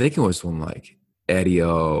I think it was when like Eddie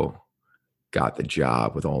O got the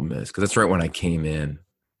job with Ole Miss, because that's right when I came in.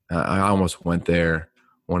 I almost went there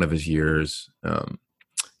one of his years.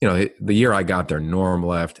 The year I got there, Norm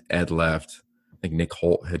left, Ed left. I think Nick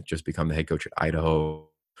Holt had just become the head coach at Idaho.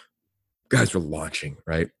 Guys were launching,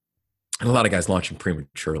 right? And a lot of guys launching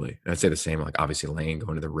prematurely. And I'd say the same, like obviously Lane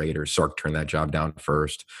going to the Raiders. Sark turned that job down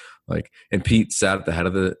first. And Pete sat at the head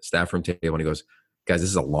of the staff room table and he goes, "Guys, this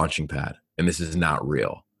is a launching pad and this is not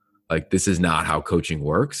real. Like, this is not how coaching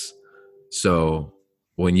works. So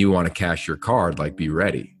when you want to cash your card, like, be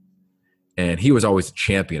ready." And he was always a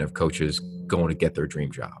champion of coaches going to get their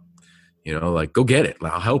dream job. like go get it.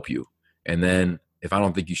 I'll help you. And then if I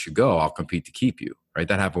don't think you should go, I'll compete to keep you. Right.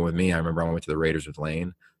 That happened with me. I remember I went to the Raiders with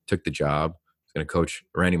Lane, took the job, was going to coach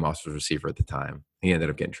Randy Moss was receiver at the time. He ended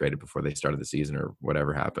up getting traded before they started the season or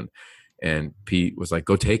whatever happened. And Pete was like,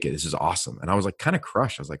 go take it. This is awesome. And I was like kind of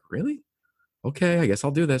crushed. I was like, really? Okay, I guess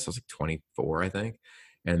I'll do this. I was like 24, I think.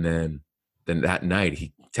 And then that night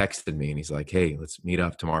he texted me and he's like, hey, let's meet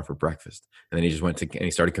up tomorrow for breakfast. And then he just went and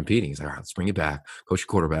he started competing. He's like, all right, let's bring it back. Coach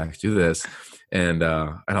your quarterbacks, do this. And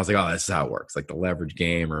I was like, oh, this is how it works. Like the leverage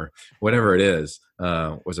game or whatever it is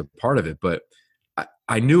was a part of it. But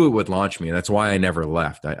I knew it would launch me. And that's why I never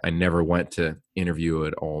left. I never went to interview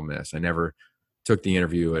at Ole Miss. I never took the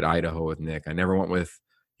interview at Idaho with Nick. I never went with,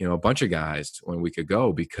 a bunch of guys when we could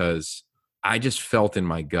go because I just felt in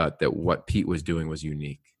my gut that what Pete was doing was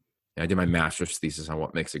unique. And I did my master's thesis on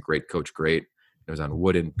what makes a great coach great. It was on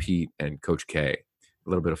Wooden, Pete, and Coach K. A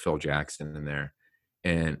little bit of Phil Jackson in there.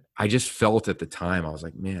 And I just felt at the time, I was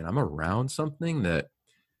like, man, I'm around something that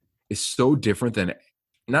is so different than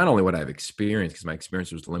not only what I've experienced, because my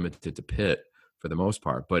experience was limited to Pitt for the most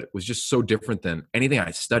part, but it was just so different than anything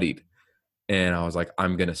I studied. And I was like,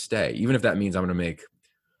 I'm going to stay. Even if that means I'm going to make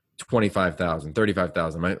 $25,000,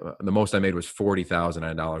 $35,000. The most I made was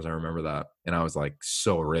 $40,000. I remember that. And I was like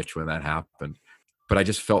so rich when that happened. But I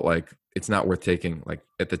just felt like it's not worth taking, like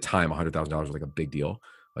at the time, $100,000 was like a big deal.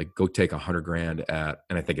 Like go take $100,000 at,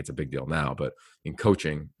 and I think it's a big deal now, but in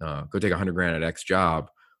coaching, go take $100,000 at X job.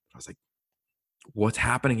 I was like, what's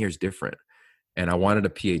happening here is different. And I wanted a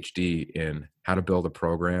PhD in how to build a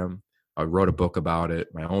program. I wrote a book about it,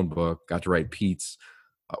 my own book, got to write Pete's.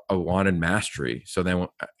 I wanted mastery. So then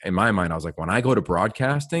in my mind, I was like, when I go to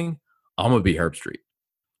broadcasting, I'm going to be Herb Street.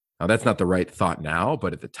 Now that's not the right thought now,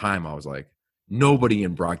 but at the time I was like, nobody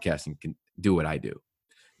in broadcasting can do what I do.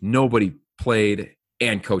 Nobody played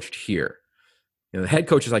and coached here. The head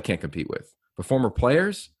coaches I can't compete with, but former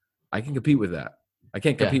players, I can compete with that. I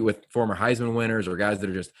can't compete with former Heisman winners or guys that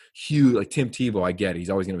are just huge, like Tim Tebow. I get it. He's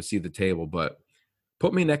always going to see the table, but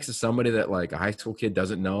put me next to somebody that like a high school kid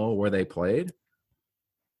doesn't know where they played.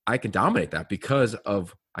 I can dominate that because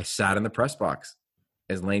I sat in the press box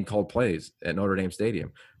as Lane called plays at Notre Dame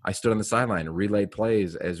Stadium. I stood on the sideline and relayed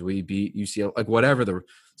plays as we beat UCLA, like whatever the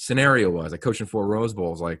scenario was. I coached in 4 Rose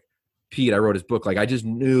Bowls. Like Pete, I wrote his book. Like I just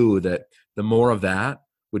knew that the more of that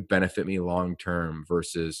would benefit me long-term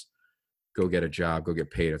versus go get a job, go get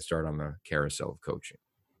paid and start on the carousel of coaching.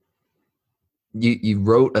 You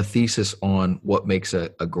wrote a thesis on what makes a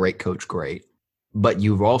great coach great. But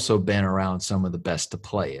you've also been around some of the best to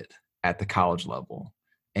play it at the college level.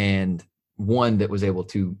 And one that was able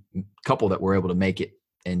to, couple that were able to make it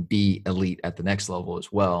and be elite at the next level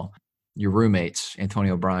as well. Your roommates,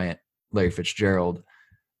 Antonio Bryant, Larry Fitzgerald,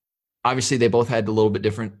 obviously they both had a little bit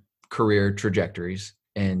different career trajectories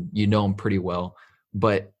and you know them pretty well.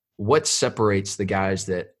 But what separates the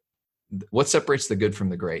good from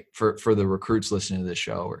the great for the recruits listening to this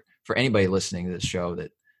show or for anybody listening to this show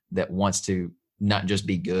that wants to not just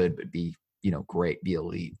be good, but be, great, be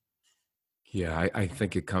elite? Yeah, I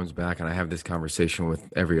think it comes back, and I have this conversation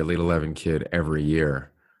with every Elite 11 kid every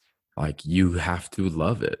year. Like, you have to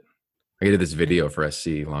love it. I did this video for SC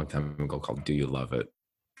a long time ago called Do You Love It?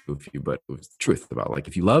 Goofy, but it was the truth about, like,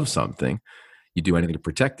 if you love something, you do anything to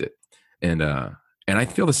protect it. And I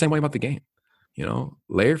feel the same way about the game.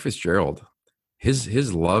 Larry Fitzgerald,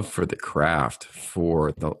 his love for the craft,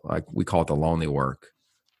 for the, like we call it the lonely work,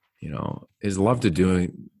 his love to do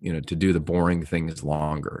the boring things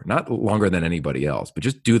longer, not longer than anybody else, but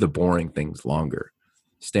just do the boring things longer.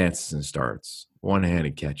 Stances and starts,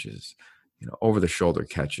 one-handed catches, over the shoulder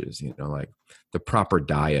catches, like the proper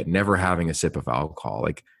diet, never having a sip of alcohol.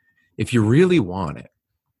 Like if you really want it,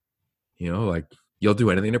 like you'll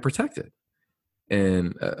do anything to protect it.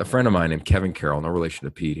 And a friend of mine named Kevin Carroll, no relation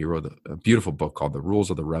to Pete, he wrote a beautiful book called The Rules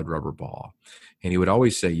of the Red Rubber Ball. And he would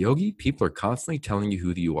always say, Yogi, people are constantly telling you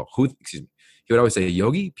who you are. He would always say,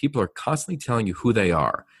 Yogi, people are constantly telling you who they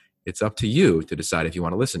are. It's up to you to decide if you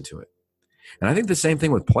want to listen to it. And I think the same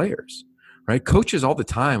thing with players, right? Coaches all the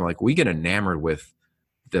time, like we get enamored with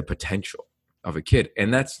the potential of a kid.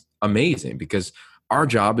 And that's amazing because our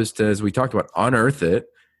job is to, as we talked about, unearth it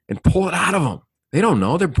and pull it out of them. They don't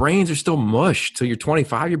know. Their brains are still mush. Till you're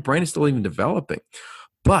 25, your brain is still even developing.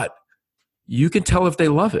 But you can tell if they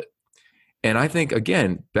love it. And I think,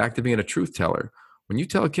 again, back to being a truth teller, when you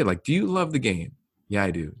tell a kid, like, do you love the game? Yeah,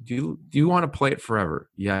 I do. Do you want to play it forever?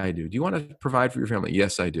 Yeah, I do. Do you want to provide for your family?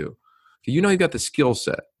 Yes, I do. Okay, you got the skill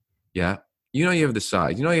set. Yeah. You have the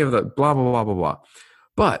size. You have the blah, blah, blah, blah, blah.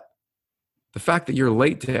 But the fact that you're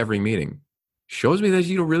late to every meeting shows me that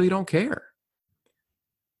you really don't care.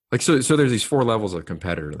 Like, so there's these 4 levels of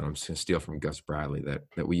competitor that I'm just going to steal from Gus Bradley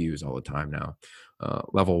that we use all the time now.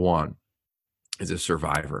 Level 1 is a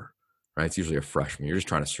survivor, right? It's usually a freshman. You're just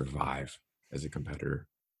trying to survive as a competitor.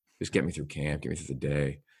 Just get me through camp, get me through the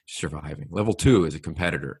day, just surviving. Level 2 is a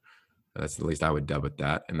competitor. That's at least I would dub it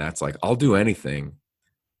that. And that's like, I'll do anything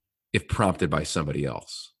if prompted by somebody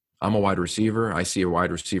else. I'm a wide receiver. I see a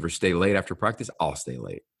wide receiver stay late after practice, I'll stay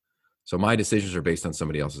late. So my decisions are based on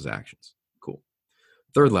somebody else's actions. Cool.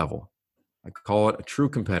 3rd level, I call it a true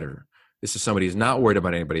competitor. This is somebody who's not worried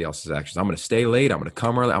about anybody else's actions. I'm going to stay late. I'm going to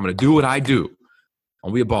come early. I'm going to do what I do.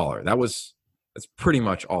 I'll be a baller. That's pretty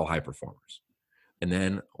much all high performers. And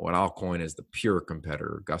then what I'll coin is the pure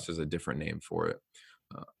competitor. Gus has a different name for it.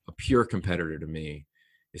 A pure competitor to me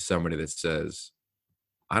is somebody that says,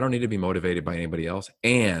 I don't need to be motivated by anybody else.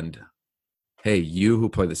 And hey, you who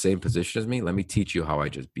play the same position as me, let me teach you how I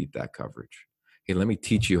just beat that coverage. Hey, let me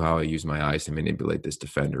teach you how I use my eyes to manipulate this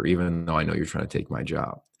defender, even though I know you're trying to take my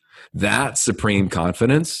job. That supreme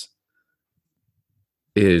confidence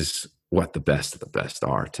is what the best of the best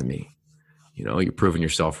are to me. You know, you're proving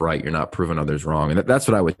yourself right. You're not proving others wrong. And that's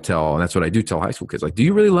what I would tell. And that's what I do tell high school kids. Like, do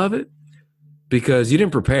you really love it? Because you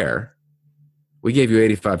didn't prepare. We gave you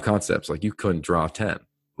 85 concepts. Like, you couldn't draw 10,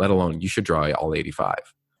 let alone you should draw all 85.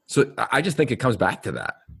 So I just think it comes back to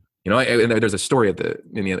that. You know, and there's a story in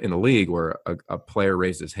the league where a player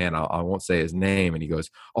raised his hand. I won't say his name. And he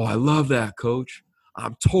goes, "Oh, I love that, coach.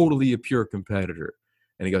 I'm totally a pure competitor."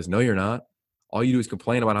 And he goes, "No, you're not. All you do is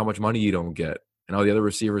complain about how much money you don't get. And all the other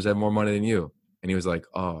receivers have more money than you." And he was like,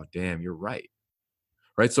 "Oh, damn, you're right."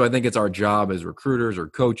 Right. So I think it's our job as recruiters or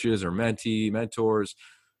coaches or mentors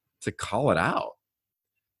to call it out.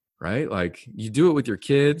 Right. Like, you do it with your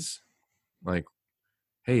kids. Like,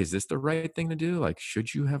 hey, is this the right thing to do? Like,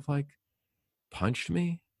 should you have like punched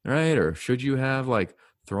me? Right. Or should you have like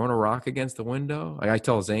thrown a rock against the window? Like, I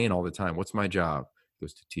tell Zane all the time, what's my job? He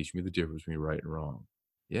goes, to teach me the difference between right and wrong.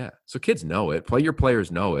 Yeah. So kids know it. Your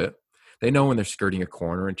players know it. They know when they're skirting a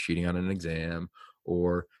corner and cheating on an exam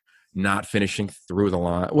or not finishing through the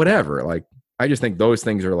line, whatever. Like, I just think those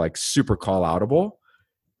things are like super call outable.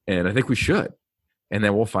 And I think we should. And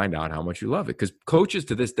then we'll find out how much you love it. Because coaches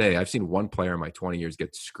to this day, I've seen one player in my 20 years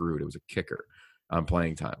get screwed. It was a kicker on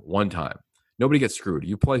playing time. One time. Nobody gets screwed.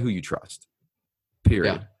 You play who you trust.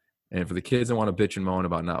 Period. Yeah. And for the kids that want to bitch and moan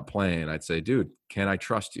about not playing, I'd say, dude, can I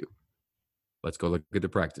trust you? Let's go look at the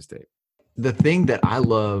practice tape. The thing that I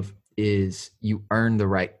love is you earn the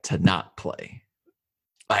right to not play.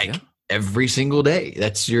 Like, every single day.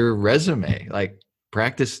 That's your resume. Like,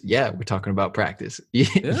 practice. Yeah, we're talking about practice. You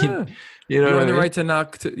know, you earn the right to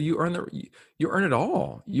not. You earn it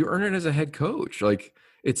all. You earn it as a head coach. Like,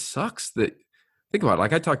 it sucks that. Think about it.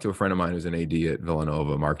 Like, I talked to a friend of mine who's an AD at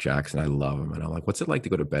Villanova, Mark Jackson. I love him, and I'm like, "What's it like to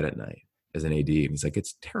go to bed at night as an AD?" And he's like,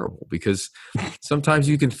 "It's terrible because sometimes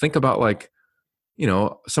you can think about, like, you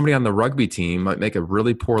know, somebody on the rugby team might make a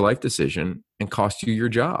really poor life decision and cost you your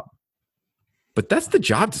job, but that's the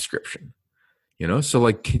job description, you know. So,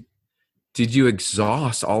 like, did you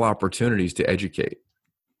exhaust all opportunities to educate?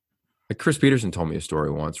 Like, Chris Peterson told me a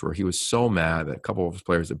story once where he was so mad that a couple of his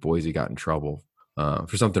players at Boise got in trouble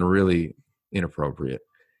for something really inappropriate.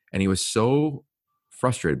 And he was so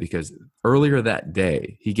frustrated because earlier that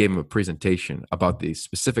day, he gave him a presentation about the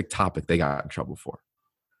specific topic they got in trouble for.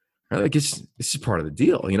 Right? Like, it's just part of the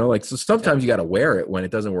deal, you know? Like, so sometimes you got to wear it when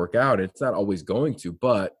it doesn't work out. It's not always going to,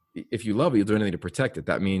 but if you love it, you'll do anything to protect it.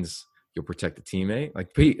 That means you'll protect the teammate.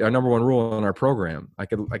 Like, Pete, our number one rule in our program, I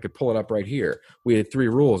could pull it up right here. We had 3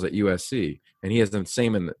 rules at USC, and he has the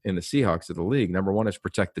same in the Seahawks of the league. Number 1 is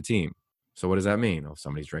protect the team. So what does that mean? Well, if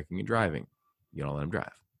somebody's drinking and driving, you don't let them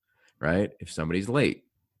drive, right? If somebody's late,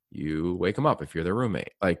 you wake them up if you're their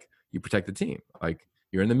roommate. Like, you protect the team. Like,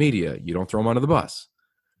 you're in the media, you don't throw them under the bus.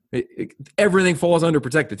 Everything falls under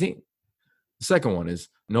protect the team. The second one is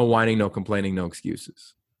no whining, no complaining, no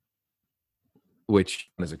excuses. Which,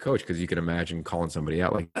 as a coach, because you can imagine calling somebody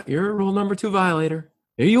out like, "You're a rule number 2 violator.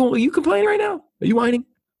 Are you complaining right now? Are you whining?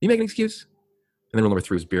 Are you making an excuse?" And then rule number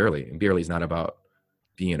 3 is be early. And be early is not about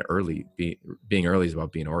being early. Being early is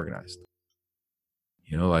about being organized.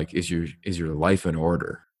 You know, like, is your life in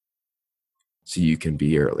order so you can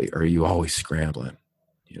be early? Or are you always scrambling?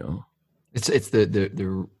 You know, it's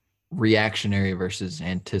the reactionary versus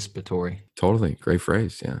anticipatory. Totally. Great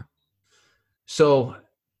phrase. Yeah. So,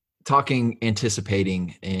 talking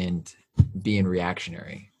anticipating and being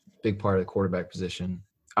reactionary, big part of the quarterback position.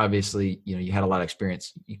 Obviously, you know, you had a lot of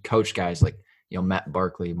experience. You coached guys like, you know, Matt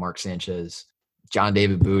Barkley, Mark Sanchez, John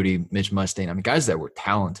David Booty, Mitch Mustaine. I mean, guys that were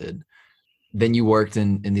talented. Then you worked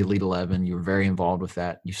in the Elite 11. You were very involved with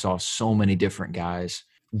that. You saw so many different guys.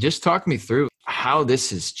 Just talk me through, how this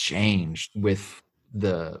has changed with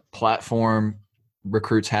the platform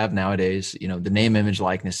recruits have nowadays. You know, the name, image,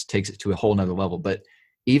 likeness takes it to a whole nother level. But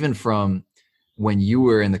even from when you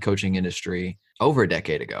were in the coaching industry over a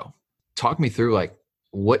decade ago, talk me through like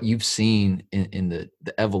what you've seen in the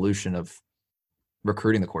evolution of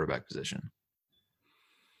recruiting the quarterback position.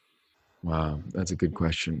 Wow, that's a good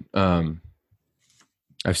question.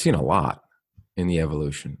 I've seen a lot in the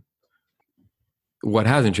evolution. What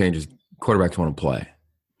hasn't changed is quarterbacks want to play.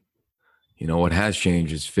 You know, what has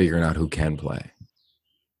changed is figuring out who can play.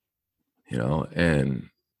 You know,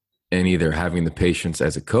 and either having the patience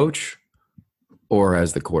as a coach or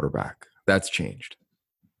as the quarterback. That's changed.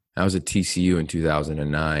 I was at TCU in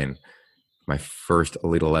 2009, my first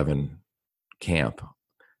Elite 11 camp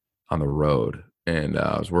on the road, and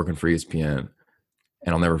I was working for ESPN,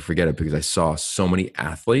 and I'll never forget it because I saw so many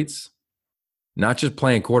athletes, not just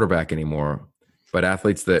playing quarterback anymore, but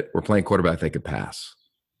athletes that were playing quarterback they could pass.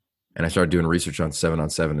 And I started doing research on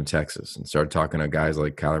 7-on-7 in Texas, and started talking to guys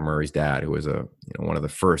like Kyler Murray's dad, who was one of the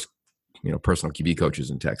first personal QB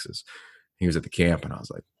coaches in Texas. He was at the camp, and I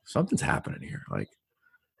was like, something's happening here. Like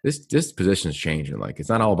this position is changing. Like it's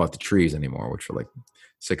not all about the trees anymore, which are like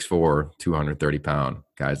 6'4", 230-pound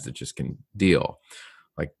guys that just can deal.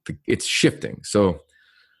 Like it's shifting. So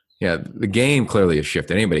yeah, the game clearly has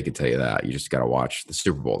shifted. Anybody could tell you that. You just got to watch the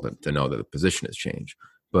Super Bowl to know that the position has changed.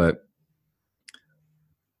 But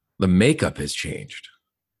the makeup has changed,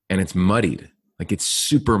 and it's muddied. Like it's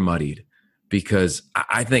super muddied, because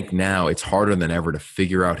I think now it's harder than ever to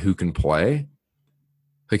figure out who can play,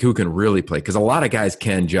 like who can really play. Because a lot of guys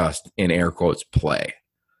can just, in air quotes, play.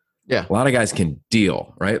 Yeah. A lot of guys can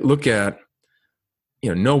deal, right? Look at,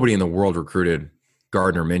 nobody in the world recruited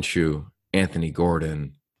Gardner Minshew, Anthony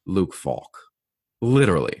Gordon, Luke Falk.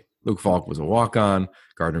 Literally. Luke Falk was a walk-on.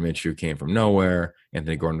 Gardner Minshew came from nowhere.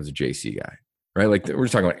 Anthony Gordon was a JC guy, right? Like we're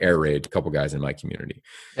just talking about air raid, a couple guys in my community.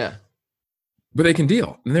 Yeah. But they can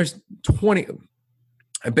deal. And there's 20.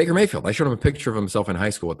 Baker Mayfield, I showed him a picture of himself in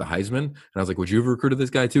high school at the Heisman. And I was like, would you have recruited this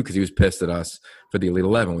guy too? Because he was pissed at us for the Elite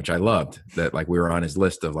 11, which I loved, that like we were on his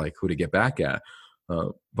list of like who to get back at.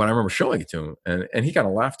 But I remember showing it to him, and he kind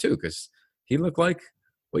of laughed too, because he looked like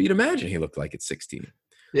what you'd imagine he looked like at 16.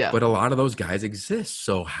 Yeah. But a lot of those guys exist.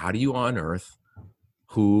 So how do you unearth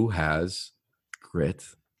who has grit,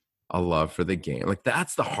 a love for the game? Like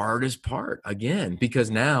that's the hardest part, again, because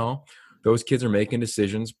now those kids are making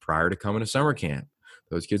decisions prior to coming to summer camp.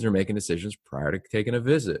 Those kids are making decisions prior to taking a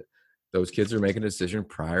visit. Those kids are making a decision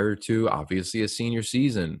prior to obviously a senior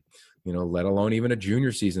season, let alone even a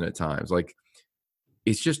junior season at times. Like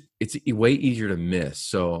it's way easier to miss.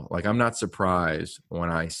 So like, I'm not surprised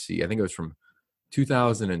when I see, I think it was from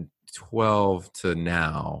 2012 to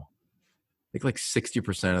now, I think like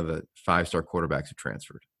 60% of the 5-star quarterbacks have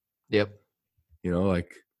transferred. Yep.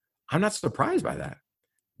 Like I'm not surprised by that,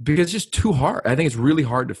 because it's just too hard. I think it's really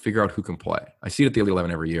hard to figure out who can play. I see it at the Elite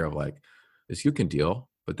 11 every year of like, this who can deal,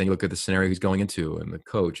 but then you look at the scenario he's going into and the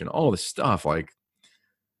coach and all this stuff. Like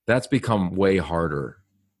that's become way harder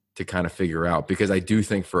to kind of figure out, because I do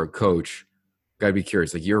think for a coach, gotta be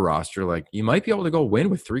curious, like your roster, like you might be able to go win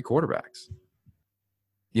with 3 quarterbacks.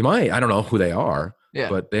 You might, I don't know who they are,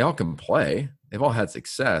 but they all can play. They've all had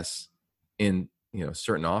success in,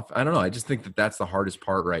 certain off. I don't know. I just think that that's the hardest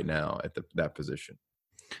part right now at that position.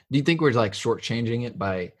 Do you think we're like shortchanging it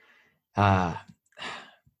by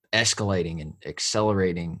escalating and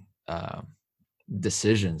accelerating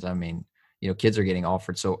decisions? I mean, kids are getting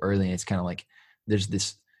offered so early, and it's kind of like there's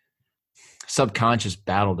this subconscious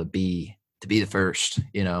battle to be the first,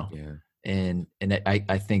 Yeah. And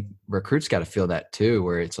I think recruits got to feel that too,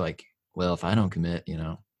 where it's like, well, if I don't commit,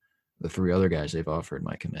 the 3 other guys they've offered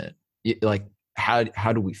might commit. Like,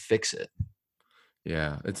 how do we fix it?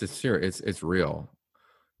 Yeah, it's real.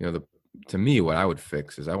 To me, what I would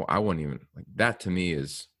fix is I wouldn't even like that. To me,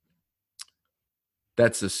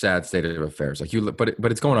 that's a sad state of affairs. Like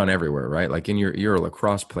but it's going on everywhere, right? Like you're a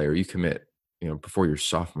lacrosse player, you commit, before your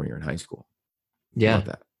sophomore year in high school. Yeah. About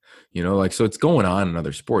that, like, so it's going on in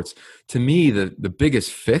other sports. To me, the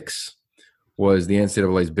biggest fix was the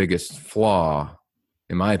NCAA's biggest flaw,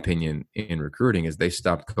 in my opinion, in recruiting, is they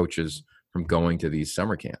stopped coaches from going to these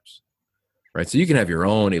summer camps. Right. So you can have your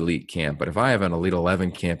own elite camp, but if I have an Elite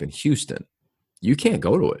 11 camp in Houston, you can't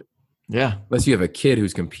go to it. Yeah. Unless you have a kid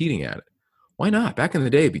who's competing at it. Why not? Back in the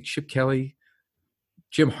day, it'd be Chip Kelly,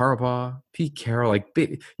 Jim Harbaugh, Pete Carroll, like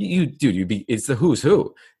it's the who's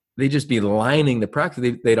who. They'd just be lining the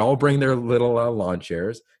practice. They'd all bring their little lawn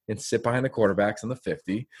chairs and sit behind the quarterbacks in the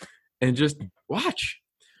 50 and just watch.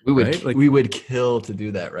 We would kill to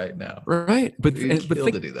do that right now. Right. But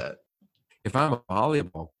to do that. If I'm a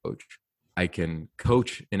volleyball coach I can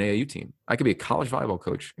coach an AAU team. I could be a college volleyball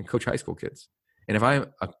coach and coach high school kids. And if I'm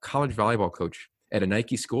a college volleyball coach at a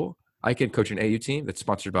Nike school, I can coach an AAU team that's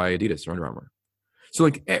sponsored by Adidas or Under Armour. So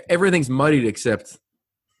like everything's muddied except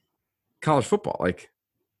college football. Like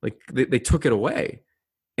they took it away,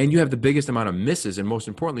 and you have the biggest amount of misses, and most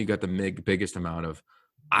importantly, you got the biggest amount of,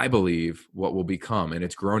 I believe, what will become, and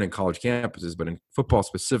it's grown in college campuses, but in football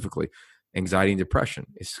specifically, anxiety and depression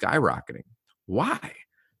is skyrocketing. Why?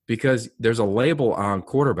 Because there's a label on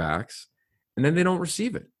quarterbacks, and then they don't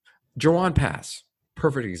receive it. Jawan Pass,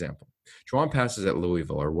 perfect example. Jawan Pass is at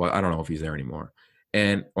Louisville, or what? I don't know if he's there anymore.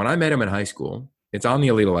 And when I met him in high school, it's on the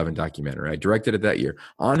Elite 11 documentary. I directed it that year.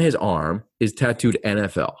 On his arm is tattooed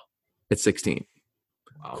NFL at 16.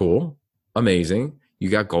 Wow. Cool. Amazing. You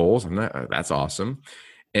got goals. That's awesome.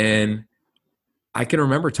 And I can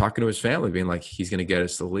remember talking to his family being like, he's going to get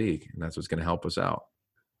us the league, and that's what's going to help us out.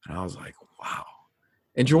 And I was like, wow.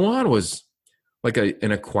 And Jawan was like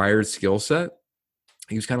an acquired skill set.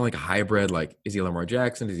 He was kind of like a hybrid, like, is he Lamar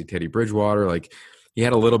Jackson? Is he Teddy Bridgewater? Like, he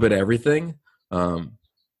had a little bit of everything.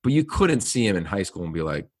 But you couldn't see him in high school and be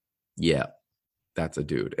like, yeah, that's a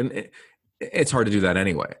dude. And it's hard to do that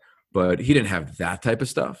anyway. But he didn't have that type of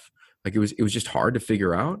stuff. Like, it was just hard to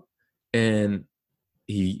figure out. And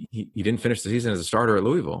he didn't finish the season as a starter at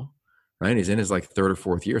Louisville, right? He's in his like third or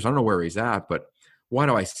fourth year. So I don't know where he's at. But why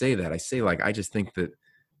do I say that? I say, like, I just think that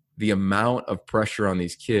the amount of pressure on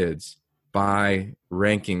these kids by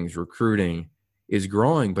rankings, recruiting is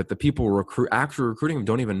growing, but the people actually recruiting them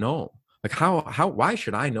don't even know. Like, why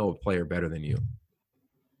should I know a player better than you?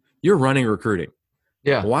 You're running recruiting.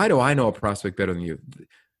 Yeah. Why do I know a prospect better than you?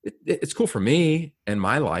 It's cool for me and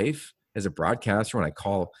my life as a broadcaster when I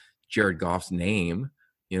call Jared Goff's name,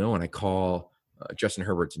 when I call Justin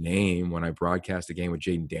Herbert's name, when I broadcast a game with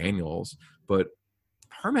Jaden Daniels, but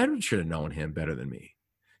Herm Edwards should have known him better than me,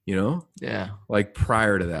 Yeah. Like,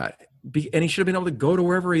 prior to that. And he should have been able to go to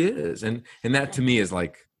wherever he is. And that to me is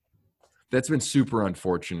like, that's been super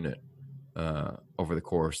unfortunate over the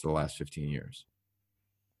course of the last 15 years.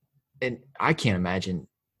 And I can't imagine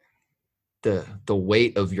the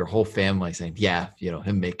weight of your whole family saying, yeah,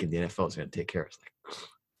 him making the NFL is going to take care of us.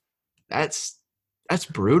 Like, that's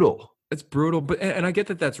brutal. It's brutal. But, and I get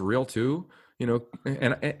that that's real too,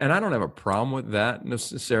 and I don't have a problem with that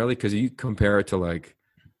necessarily, because you compare it to like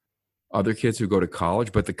other kids who go to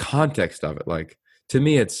college, but the context of it, like, to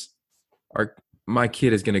me, it's my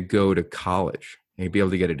kid is going to go to college and be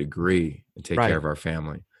able to get a degree and take care of our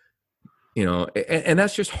family, and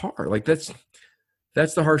that's just hard. Like, that's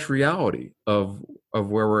the harsh reality of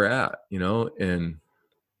where we're at, and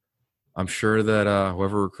I'm sure that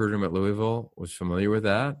whoever recruited him at Louisville was familiar with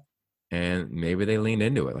that, and maybe they leaned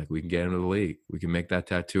into it. Like, we can get into the league. We can make that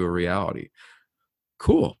tattoo a reality.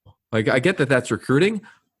 Cool. Like, I get that that's recruiting,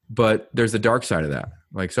 but there's the dark side of that.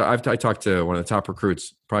 Like, so I talked to one of the top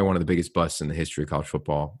recruits, probably one of the biggest busts in the history of college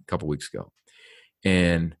football, a couple weeks ago.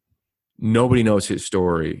 And nobody knows his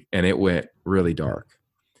story, and it went really dark.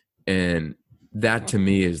 And that to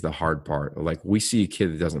me is the hard part. Like, we see a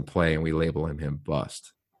kid that doesn't play and we label him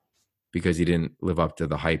bust because he didn't live up to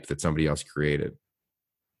the hype that somebody else created.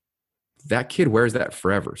 That kid wears that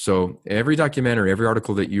forever. So every documentary, every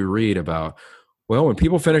article that you read about, well, when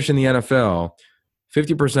people finish in the NFL,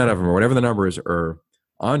 50% of them, or whatever the number is, are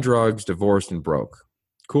on drugs, divorced, and broke.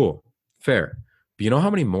 Cool. Fair. But you know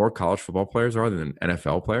how many more college football players are than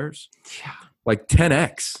NFL players? Yeah. Like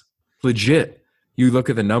 10x. Legit. You look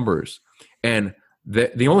at the numbers. And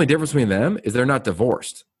the only difference between them is they're not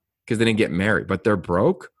divorced because they didn't get married, but they're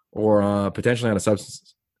broke or potentially on a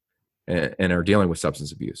substance and are dealing with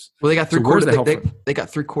substance abuse. Well, they got they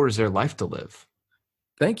got 3/4 of their life to live.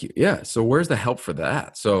 Thank you. Yeah. So where's the help for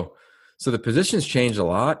that? So the position's changed a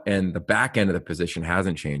lot, and the back end of the position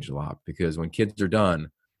hasn't changed a lot, because when kids are done,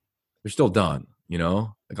 they're still done,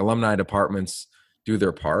 like alumni departments do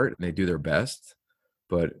their part and they do their best.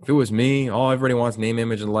 But if it was me, everybody wants name,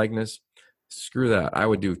 image, and likeness. Screw that. I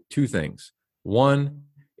would do two things. One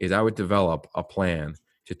is I would develop a plan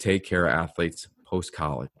to take care of athletes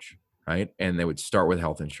post-college, right? And they would start with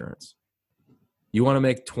health insurance. You want to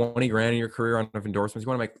make 20 grand in your career off endorsements? You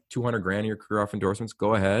want to make 200 grand in your career off endorsements?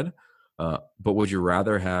 Go ahead. But would you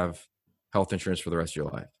rather have health insurance for the rest of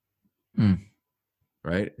your life?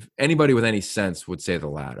 Right? If anybody with any sense would say the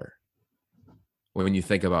latter. When you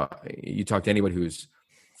think about, you talk to anybody who's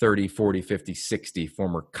 30, 40, 50, 60,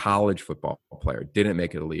 former college football player, didn't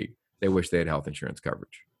make it a league, they wish they had health insurance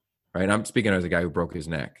coverage. Right? And I'm speaking as a guy who broke his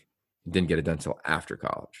neck, didn't get it done until after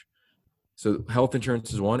college. So health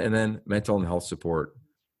insurance is one, and then mental and health support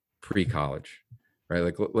pre-college, right?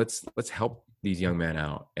 Like, let's help these young men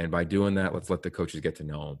out. And by doing that, let's let the coaches get to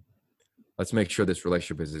know them. let's make sure this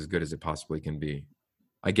relationship is as good as it possibly can be.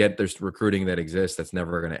 I get there's recruiting that exists that's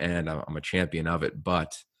never going to end. I'm a champion of it,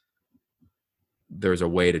 but there's a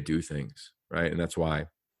way to do things, right? And that's why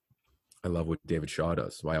I love what David Shaw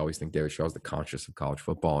does. Why I always think David Shaw is the conscious of college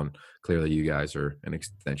football, and clearly you guys are an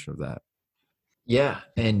extension of that. Yeah,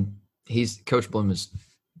 and Coach Bloom has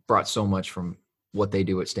brought so much from what they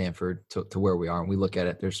do at Stanford to where we are. And we look at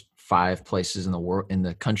it, there's 5 places in the world, in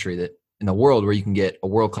the world where you can get a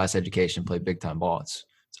world-class education, play big-time ball. It's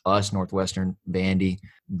us, Northwestern, Vandy,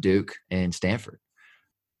 Duke, and Stanford.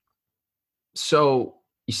 So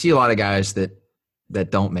you see a lot of guys that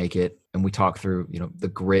don't make it, and we talk through, the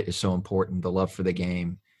grit is so important, the love for the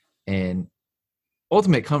game, and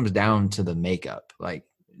ultimately it comes down to the makeup. Like,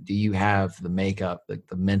 do you have the makeup, like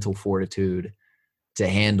the mental fortitude to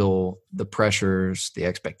handle the pressures, the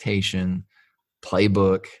expectation,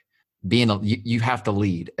 playbook, you have to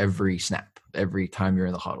lead every snap, every time you're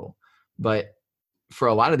in the huddle. But for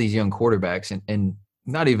a lot of these young quarterbacks, and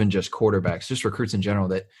not even just quarterbacks, just recruits in general,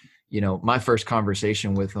 that, my first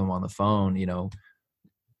conversation with them on the phone,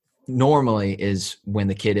 normally is when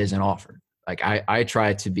the kid isn't offered. Like I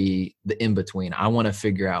try to be the in-between. I want to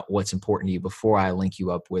figure out what's important to you before I link you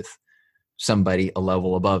up with somebody a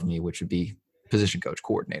level above me, which would be position coach,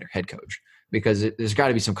 coordinator, head coach, because there's got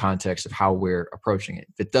to be some context of how we're approaching it.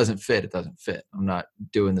 If it doesn't fit, it doesn't fit. I'm not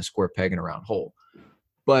doing the square peg in a round hole.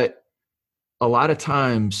 But a lot of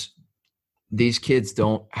times these kids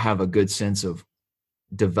don't have a good sense of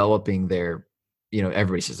developing their,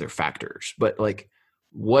 everybody says they're factors, but like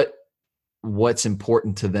what's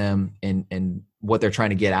important to them and what they're trying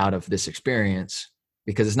to get out of this experience,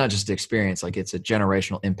 because it's not just the experience, like it's a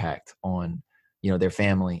generational impact on, their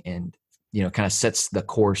family, and, kind of sets the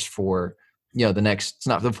course for, the next, it's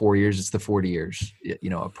not the 4 years, it's the 40 years,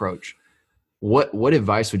 approach. What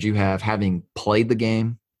advice would you have, having played the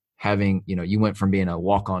game, having, you went from being a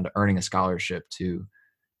walk-on to earning a scholarship to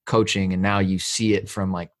coaching, and now you see it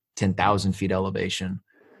from like 10,000 feet elevation?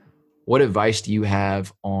 What advice do you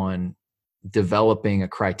have on developing a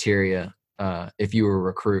criteria if you were a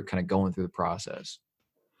recruit kind of going through the process?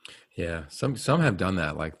 Yeah, some have done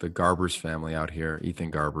that, like the Garbers family out here,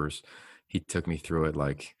 Ethan Garbers. He took me through it,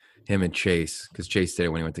 like him and Chase, because Chase did it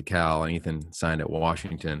when he went to Cal, and Ethan signed at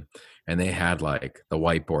Washington, and they had like the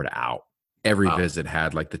whiteboard out. Every visit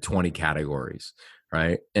had like the 20 categories,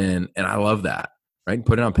 right? And I love that, right? And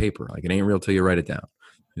put it on paper. Like it ain't real till you write it down.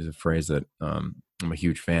 Is a phrase that I'm a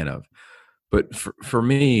huge fan of. But for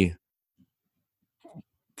me,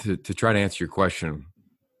 to try to answer your question,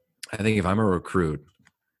 I think if I'm a recruit,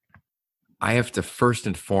 I have to first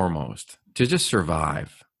and foremost, to just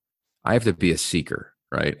survive, I have to be a seeker,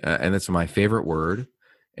 right? And that's my favorite word.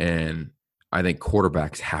 And I think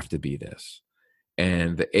quarterbacks have to be this.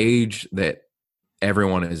 And the age that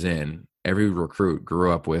everyone is in, every recruit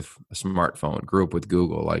grew up with a smartphone, grew up with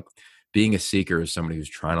Google. Like being a seeker is somebody who's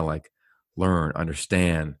trying to like learn,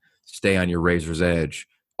 understand, stay on your razor's edge,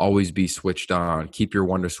 always be switched on, keep your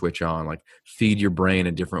wonder switch on, like feed your brain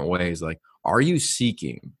in different ways. Like, are you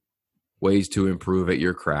seeking ways to improve at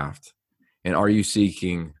your craft? And are you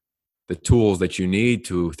seeking the tools that you need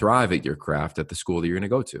to thrive at your craft at the school that you're going to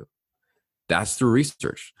go to? That's through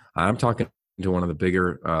research. I'm talking to one of the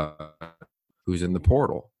bigger who's in the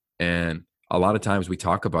portal. And a lot of times we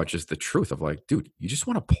talk about just the truth of like, dude, you just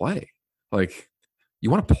want to play. Like, you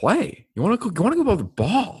want to play. You want to go about the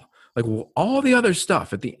ball. Like all the other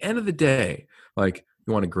stuff at the end of the day, like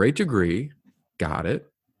you want a great degree. Got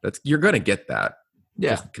it. You're going to get that.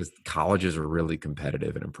 Yeah. Just because colleges are really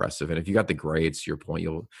competitive and impressive. And if you got the grades, to your point,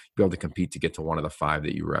 you'll be able to compete to get to one of the 5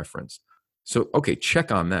 that you referenced. So, okay,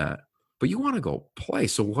 check on that. But you want to go play.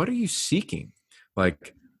 So what are you seeking?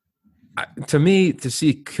 Like, to me, to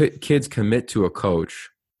see kids commit to a coach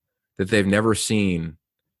that they've never seen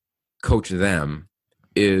coach them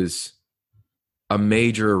is a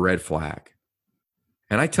major red flag.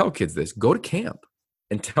 And I tell kids this: go to camp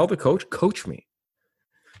and tell the coach, coach me.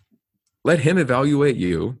 Let him evaluate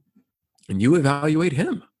you and you evaluate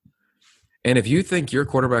him. And if you think your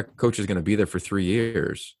quarterback coach is going to be there for 3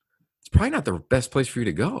 years, it's probably not the best place for you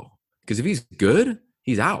to go. Because if he's good,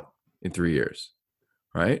 he's out in 3 years,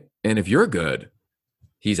 right? And if you're good,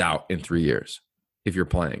 he's out in 3 years if you're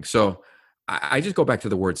playing. So I just go back to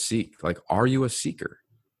the word seek. Like, are you a seeker?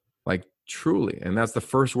 Like, truly. And that's the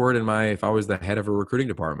first word if I was the head of a recruiting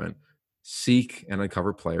department, seek and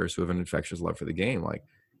uncover players who have an infectious love for the game. Like,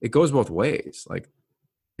 it goes both ways. Like,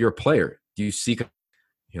 you're a player. Do you seek,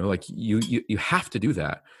 like you have to do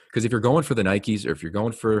that, Because if you're going for the Nikes, or if you're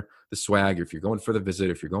going for the swag, or if you're going for the visit,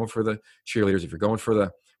 if you're going for the cheerleaders, if you're going for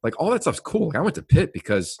the, like, all that stuff's cool. Like, I went to Pitt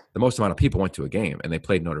because the most amount of people went to a game and they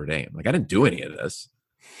played Notre Dame. Like, I didn't do any of this.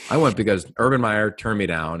 I went because Urban Meyer turned me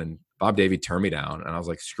down and Bob Davie turned me down. And I was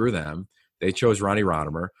like, screw them. They chose Ronnie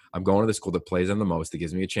Rodimer. I'm going to the school that plays them the most, that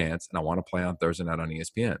gives me a chance. And I want to play on Thursday night on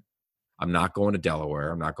ESPN. I'm not going to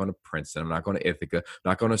Delaware. I'm not going to Princeton. I'm not going to Ithaca. I'm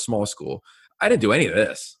not going to a small school. I didn't do any of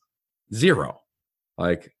this. Zero.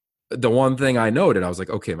 Like, the one thing I noted, I was like,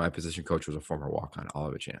 okay, my position coach was a former walk-on. I'll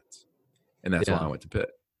have a chance. And that's why I went to Pitt.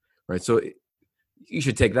 Right. So you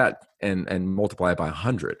should take that and multiply it by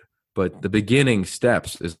 100. But the beginning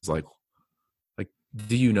steps is like,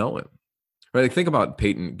 do you know him? Right. Like, think about,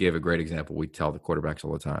 Peyton gave a great example. We tell the quarterbacks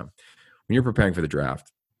all the time. When you're preparing for the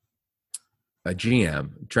draft, a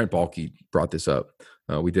GM, Trent Baalke, brought this up.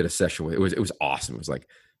 We did a session with, it was awesome. It was like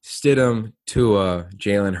Stidham, Tua,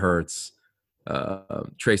 Jalen Hurts,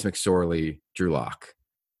 Trace McSorley, Drew Lock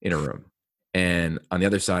in a room. And on the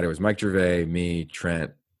other side, it was Mike Gervais, me,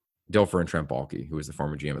 Trent, Dilfer, and Trent Baalke, who was the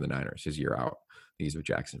former GM of the Niners, his year out. He's with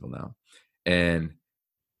Jacksonville now. And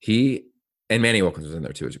Manny Wilkins was in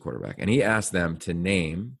there too as a quarterback. And he asked them to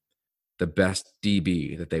name the best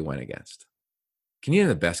DB that they went against. Can you name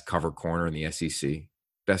the best cover corner in the SEC?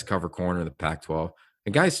 Best cover corner in the Pac-12?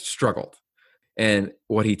 And guys struggled. And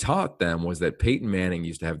what he taught them was that Peyton Manning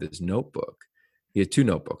used to have this notebook. He had 2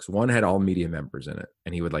 notebooks. One had all media members in it.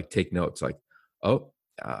 And he would like take notes like,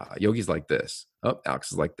 Yogi's like this.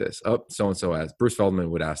 Alex is like this. So-and-so asked. Bruce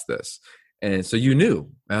Feldman would ask this. And so you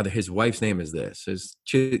knew his wife's name is this. His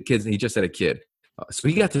kids, he just had a kid. So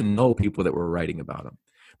he got to know people that were writing about him.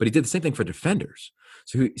 But he did the same thing for defenders.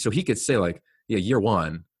 So he could say like, yeah, year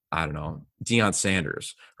 1, I don't know, Deion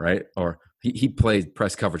Sanders, right? Or he played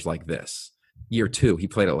press coverage like this. Year 2, he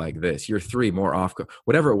played it like this. Year 3, more off,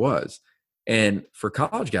 whatever it was. And for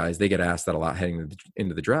college guys, they get asked that a lot heading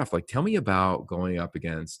into the draft. Like, tell me about going up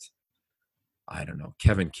against, I don't know,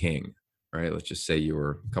 Kevin King, right? Let's just say you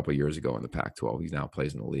were a couple of years ago in the Pac-12. He now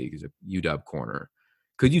plays in the league. He's a UW corner.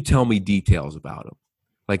 Could you tell me details about him?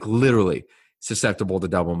 Like, literally susceptible to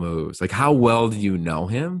double moves. Like, how well do you know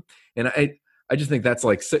him? And I just think that's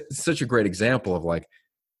like such a great example of like,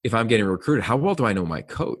 if I'm getting recruited, how well do I know my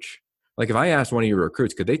coach? Like, if I asked one of your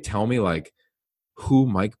recruits, could they tell me like who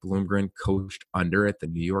Mike Bloomgren coached under at the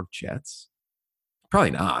New York Jets?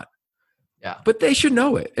 Probably not. Yeah. But they should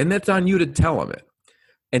know it. And that's on you to tell them it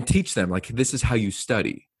and teach them, like, this is how you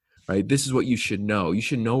study, right? This is what you should know. You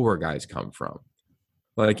should know where guys come from.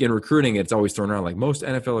 Like, in recruiting, it's always thrown around like most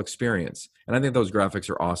NFL experience. And I think those graphics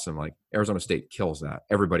are awesome. Like, Arizona State kills that.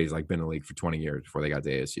 Everybody's like been in the league for 20 years before they got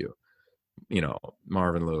to ASU. You know,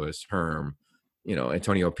 Marvin Lewis, Herm, you know,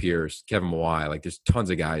 Antonio Pierce, Kevin Mawai. Like, there's tons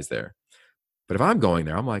of guys there. But if I'm going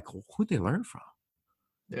there, I'm like, well, who'd they learn from?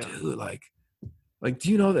 Yeah. Dude, like,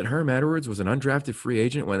 do you know that Herm Edwards was an undrafted free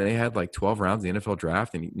agent when they had like 12 rounds in the NFL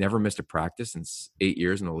draft and he never missed a practice in 8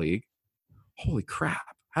 years in the league? Holy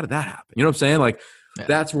crap. How did that happen? You know what I'm saying? Like,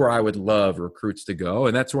 that's where I would love recruits to go.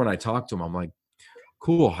 And that's when I talk to them. I'm like,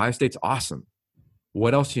 cool, Ohio State's awesome.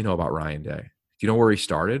 What else do you know about Ryan Day? Do you know where he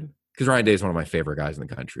started? Because Ryan Day is one of my favorite guys in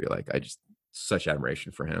the country. Like, I just, such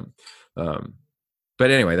admiration for him.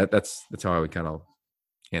 But anyway, that's how I would kind of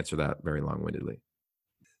answer that very long-windedly.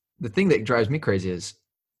 The thing that drives me crazy is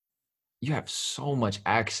you have so much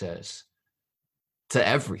access to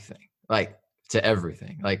everything. Like,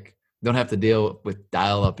 don't have to deal with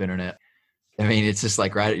dial-up internet. I mean, it's just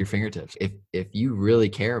like right at your fingertips. If you really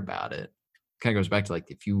care about it, kind of goes back to like,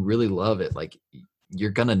 if you really love it, like,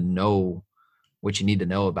 you're going to know what you need to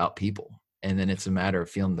know about people. And then it's a matter of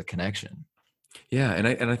feeling the connection. Yeah. And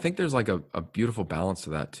I think there's like a beautiful balance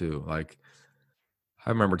to that too. Like,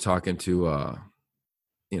 I remember talking to,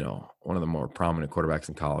 one of the more prominent quarterbacks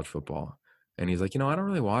in college football. And he's like, I don't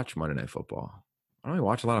really watch Monday Night Football. I don't really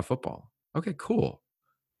watch a lot of football. Okay, cool.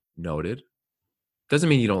 Noted. Doesn't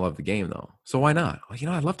mean you don't love the game though. So why not? Like,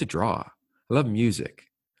 I love to draw. I love music.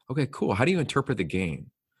 Okay, cool. How do you interpret the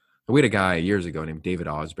game? We had a guy years ago named David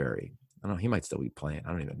Osbury. I don't know. He might still be playing.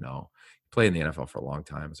 I don't even know. He played in the NFL for a long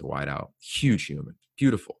time as a wideout. Huge human.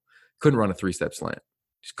 Beautiful. Couldn't run a 3-step slant.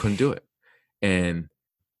 Just couldn't do it. And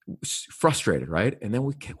frustrated, right? And then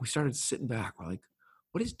we started sitting back. We're like,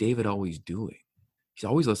 what is David always doing? He's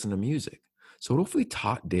always listening to music. So what if we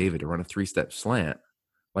taught David to run a 3-step slant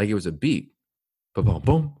like it was a beat? Ba-bum,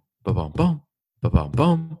 boom, ba-bum, boom, ba-bum,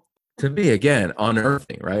 boom. To me, again,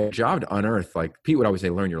 unearthing, right? Job to unearth. Like Pete would always say,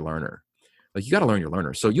 learn your learner. Like, you got to learn your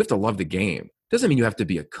learner. So you have to love the game. Doesn't mean you have to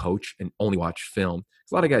be a coach and only watch film.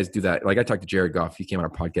 A lot of guys do that. Like, I talked to Jared Goff. He came on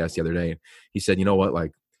our podcast the other day. And he said, you know what?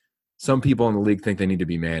 Like, some people in the league think they need to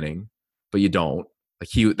be Manning, but you don't.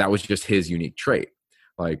 Like that was just his unique trait.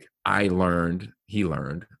 Like he learned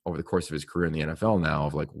over the course of his career in the NFL now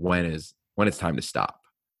of like when it's time to stop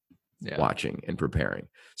watching and preparing.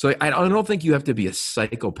 So I don't think you have to be a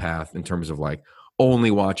psychopath in terms of like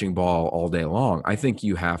only watching ball all day long. I think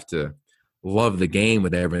you have to love the game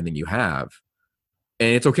with everything you have.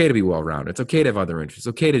 And it's okay to be well-rounded. It's okay to have other interests.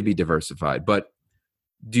 It's okay to be diversified. But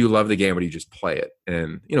do you love the game or do you just play it?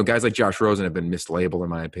 And, guys like Josh Rosen have been mislabeled in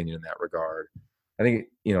my opinion in that regard. I think,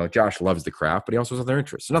 Josh loves the craft, but he also has other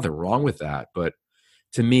interests. There's nothing wrong with that. But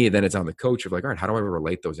to me, then it's on the coach of like, all right, how do I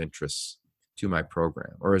relate those interests to my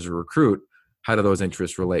program? Or as a recruit, how do those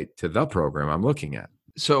interests relate to the program I'm looking at?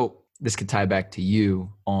 So this could tie back to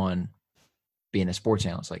you on being a sports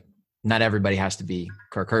analyst. Like, not everybody has to be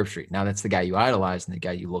Kirk Herbstreit. Now, that's the guy you idolize and the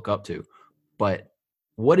guy you look up to. But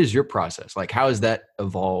what is your process? Like, how has that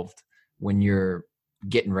evolved when you're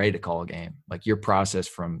getting ready to call a game? Like, your process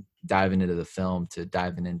from diving into the film to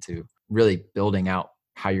diving into really building out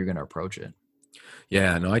how you're going to approach it.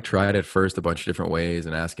 Yeah, no, I tried at first a bunch of different ways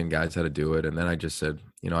and asking guys how to do it. And then I just said,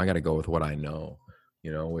 I got to go with what I know,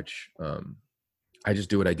 which I just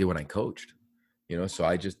do what I did when I coached, so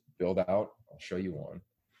I just build out, I'll show you one.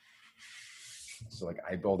 So like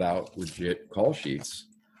I build out legit call sheets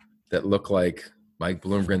that look like Mike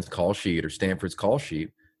Bloomgren's call sheet or Stanford's call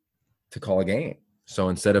sheet to call a game. So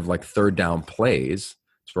instead of like third down plays,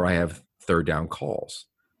 it's where I have third down calls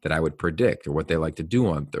that I would predict or what they like to do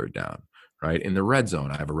on third down, right? In the red zone,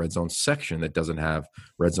 I have a red zone section that doesn't have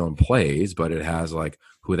red zone plays, but it has like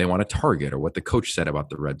who they want to target or what the coach said about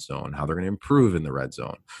the red zone, how they're going to improve in the red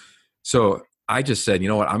zone. So I just said, you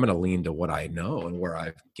know what, I'm going to lean to what I know and where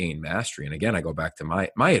I've gained mastery. And again, I go back to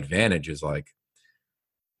my advantage is like,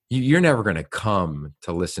 you're never going to come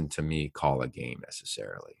to listen to me call a game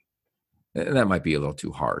necessarily. And that might be a little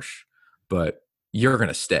too harsh, but you're going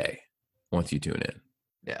to stay once you tune in.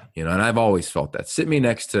 Yeah. And I've always felt that. Sit me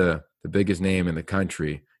next to the biggest name in the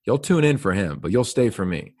country. You'll tune in for him, but you'll stay for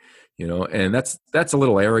me, and that's a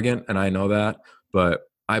little arrogant. And I know that, but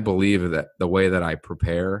I believe that the way that I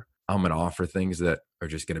prepare, I'm going to offer things that are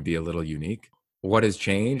just going to be a little unique. What has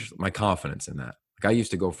changed? My confidence in that. Like I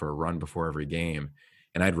used to go for a run before every game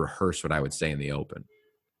and I'd rehearse what I would say in the open.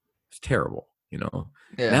 It's terrible,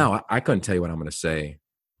 Yeah. Now I couldn't tell you what I'm going to say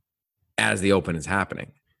as the open is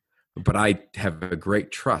happening, but I have a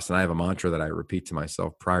great trust. And I have a mantra that I repeat to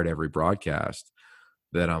myself prior to every broadcast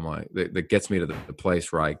that I'm like, that gets me to the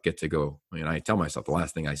place where I get to go. I tell myself the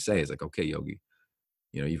last thing I say is like, okay, Yogi,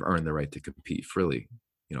 you've earned the right to compete freely.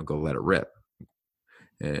 Go let it rip.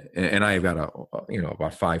 And I've got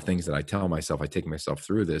about 5 things that I tell myself. I take myself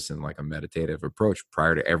through this in like a meditative approach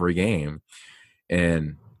prior to every game.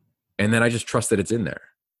 And then I just trust that it's in there.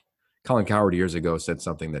 Colin Cowherd years ago said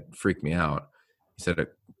something that freaked me out. He said, the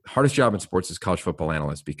hardest job in sports is college football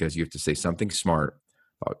analyst because you have to say something smart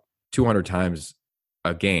about 200 times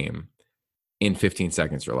a game in 15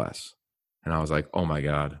 seconds or less. And I was like, oh my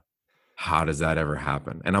God, how does that ever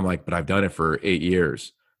happen? And I'm like, but I've done it for 8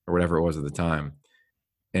 years or whatever it was at the time.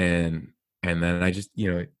 And then I just,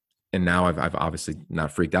 and now I've obviously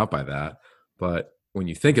not freaked out by that, but when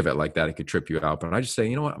you think of it like that, it could trip you out. But I just say,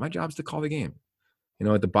 you know what, my job is to call the game.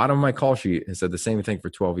 At the bottom of my call sheet, it said the same thing for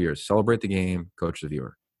 12 years. Celebrate the game, coach the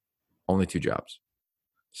viewer. Only 2 jobs.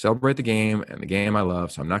 Celebrate the game and the game I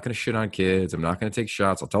love. So I'm not going to shit on kids. I'm not going to take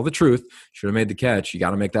shots. I'll tell the truth. Should have made the catch. You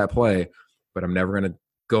got to make that play. But I'm never going to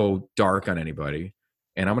go dark on anybody.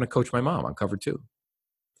 And I'm going to coach my mom on cover 2.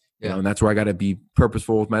 Yeah. And that's where I got to be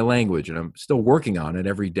purposeful with my language. And I'm still working on it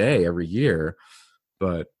every day, every year.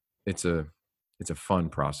 But it's a fun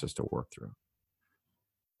process to work through.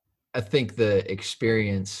 I think the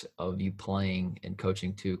experience of you playing and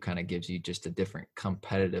coaching too kind of gives you just a different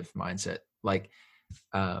competitive mindset. Like,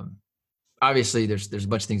 obviously there's a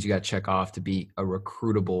bunch of things you got to check off to be a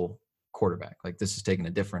recruitable quarterback. Like this is taking a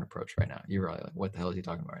different approach right now. You're really like, what the hell is he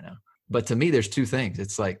talking about right now? But to me, there's 2 things.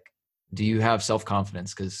 It's like, do you have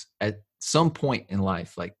self-confidence? Because at some point in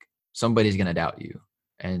life, like somebody's going to doubt you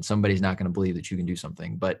and somebody's not going to believe that you can do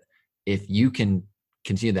something. But if you can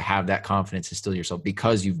continue to have that confidence and still yourself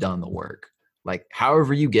because you've done the work, like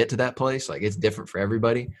however you get to that place, like it's different for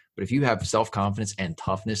everybody. But if you have self-confidence and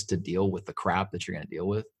toughness to deal with the crap that you're going to deal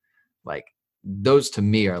with, like those to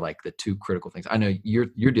me are like the 2 critical things. I know your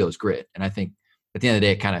deal is grit. And I think at the end of the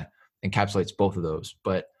day, it kind of encapsulates both of those.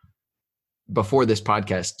 But before this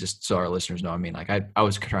podcast, just so our listeners know, like I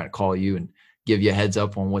was trying to call you and give you a heads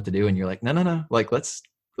up on what to do. And you're like, no. Like, let's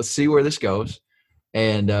see where this goes.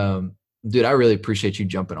 And, dude, I really appreciate you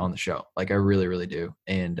jumping on the show. Like I really, really do.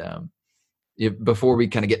 And before we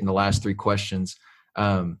kind of get in the last 3 questions,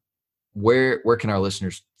 where can our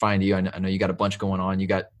listeners find you? I know you got a bunch going on. You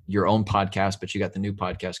got your own podcast, but you got the new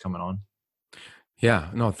podcast coming on. Yeah,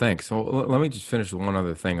 no, thanks. So let me just finish with one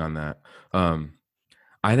other thing on that.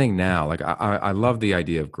 I think now, like I love the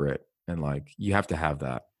idea of grit, and like you have to have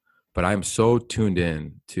that. But I'm so tuned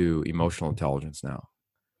in to emotional intelligence now.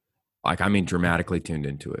 Like I mean, dramatically tuned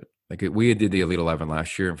into it. Like we did the Elite 11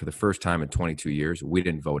 last year, and for the first time in 22 years, we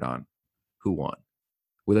didn't vote on who won.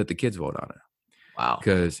 We let the kids vote on it. Wow.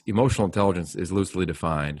 Because emotional intelligence is loosely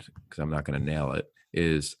defined, because I'm not going to nail it,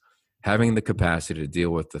 is having the capacity to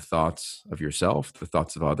deal with the thoughts of yourself, the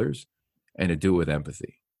thoughts of others, and to do it with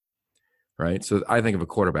empathy. Right? So I think of a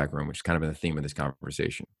quarterback room, which is kind of been the theme of this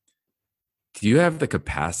conversation. Do you have the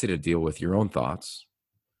capacity to deal with your own thoughts,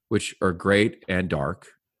 which are great and dark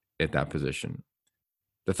at that position,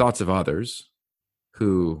 the thoughts of others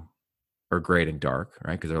who are great and dark,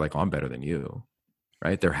 right? Because they're like, oh, I'm better than you,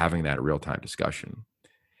 right? They're having that real-time discussion.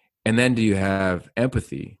 And then do you have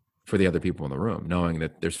empathy for the other people in the room, knowing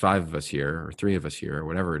that there's 5 of us here or 3 of us here or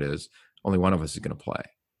whatever it is, only one of us is going to play.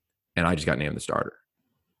 And I just got named the starter.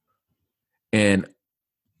 And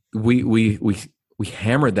we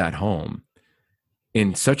hammered that home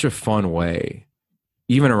in such a fun way.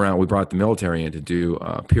 Even around, we brought the military in to do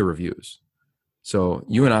peer reviews. So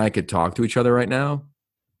you and I could talk to each other right now,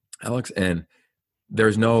 Alex, and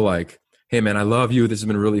there's no like, hey man, I love you. This has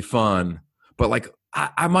been really fun. But like,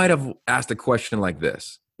 I might have asked a question like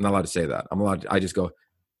this. I'm not allowed to say that. I just go,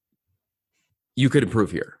 you could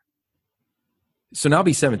improve here. So now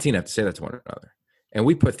B-17 have to say that to one another. And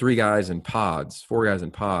we put 4 guys in pods,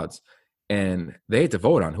 and they had to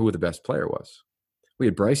vote on who the best player was. We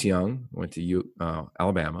had Bryce Young, went to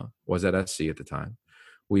Alabama, was at SC at the time.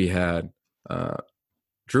 We had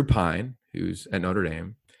Drew Pine, who's at Notre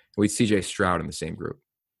Dame. We had CJ Stroud in the same group.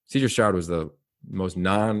 CJ Stroud was the most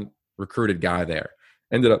non-recruited guy there.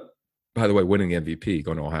 Ended up, by the way, winning the MVP,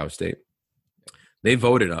 going to Ohio State. They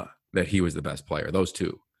voted that he was the best player, those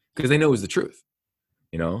 2, because they know it was the truth.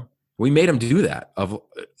 You know, we made them do that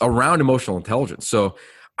around emotional intelligence. So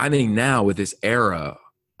I think now with this era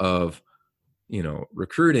of, you know,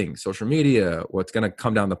 recruiting, social media, what's going to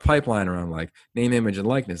come down the pipeline around like name, image, and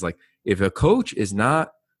likeness. Like if a coach is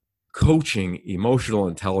not coaching emotional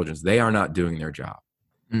intelligence, they are not doing their job.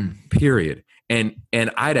 Period. And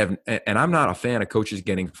I'm not a fan of coaches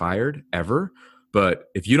getting fired ever, but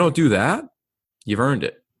if you don't do that, you've earned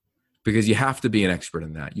it, because you have to be an expert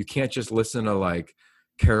in that. You can't just listen to like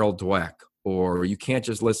Carol Dweck, or you can't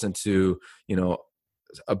just listen to, you know,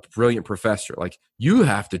 a brilliant professor. Like you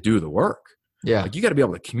have to do the work. Yeah. Like you got to be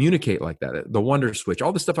able to communicate like that. The wonder switch,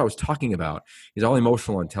 all the stuff I was talking about is all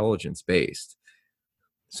emotional intelligence based.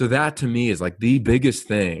 So that to me is like the biggest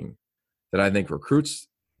thing that I think recruits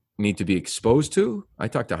need to be exposed to. I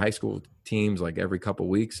talk to high school teams like every couple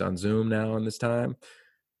of weeks on Zoom now in this time.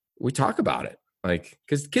 We talk about it, like,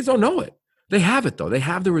 because kids don't know it. They have it though. They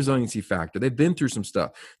have the resiliency factor. They've been through some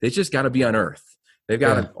stuff. They just got to be unearthed. They've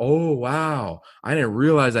got to, oh, wow, I didn't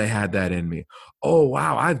realize I had that in me. Oh,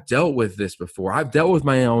 wow, I've dealt with this before. I've dealt with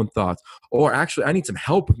my own thoughts. Or actually, I need some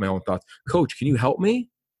help with my own thoughts. Coach, can you help me?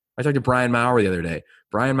 I talked to Brian Maurer the other day.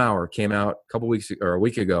 Brian Maurer came out a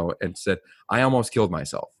week ago and said, I almost killed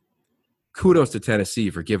myself. Kudos to Tennessee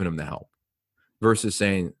for giving him the help versus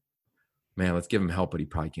saying, man, let's give him help, but he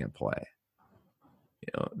probably can't play.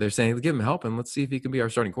 You know, they're saying, give him help and let's see if he can be our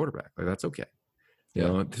starting quarterback. Like, that's okay. You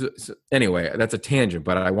know, so anyway, that's a tangent,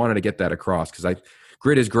 but I wanted to get that across because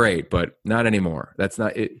grit is great, but not anymore. That's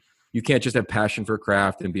not it. You can't just have passion for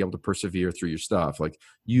craft and be able to persevere through your stuff. Like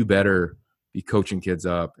you better be coaching kids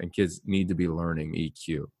up, and kids need to be learning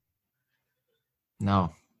EQ.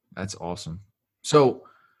 No, that's awesome. So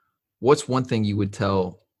what's one thing you would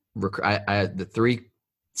tell the 3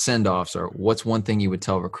 send-offs are, what's one thing you would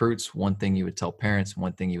tell recruits, one thing you would tell parents,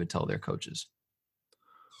 one thing you would tell their coaches?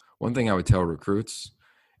 One thing I would tell recruits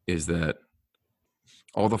is that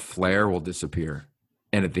all the flair will disappear.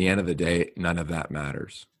 And at the end of the day, none of that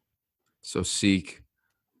matters. So seek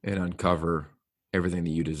and uncover everything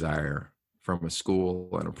that you desire from a school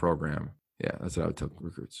and a program. Yeah, that's what I would tell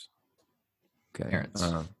recruits. Okay.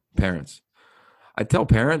 Parents. I tell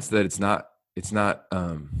parents that it's not,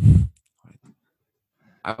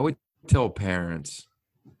 I would tell parents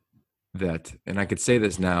that, and I could say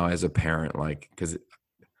this now as a parent, like, because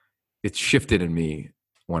it's shifted in me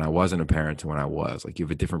when I wasn't a parent to when I was. Like, you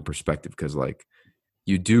have a different perspective because, like,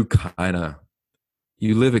 you do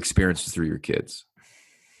you live experiences through your kids,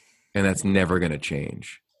 and that's never going to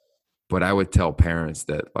change. But I would tell parents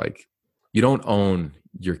that, like, you don't own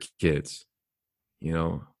your kids, you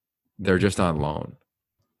know, they're just on loan.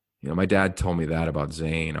 You know, my dad told me that about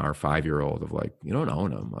Zane, our 5-year-old, of like, you don't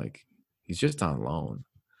own him. Like, He's just on loan,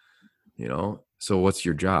 So what's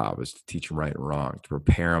your job is to teach him right and wrong, to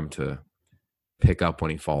prepare him to pick up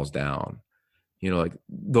when he falls down, like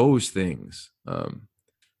those things.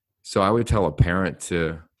 So I would tell a parent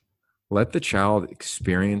to let the child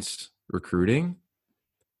experience recruiting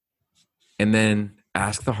and then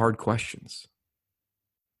ask the hard questions,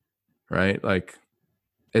 right? Like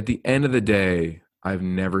at the end of the day, I've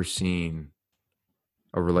never seen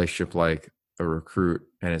a relationship like a recruit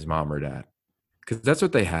and his mom or dad, because that's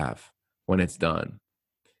what they have when it's done.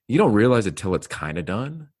 You don't realize it till it's kind of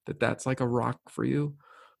done that that's like a rock for you,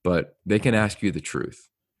 but they can ask you the truth.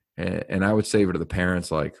 And I would say to the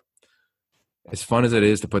parents, like, as fun as it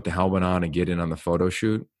is to put the helmet on and get in on the photo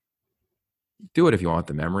shoot, do it if you want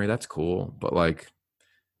the memory. That's cool. But like,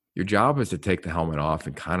 your job is to take the helmet off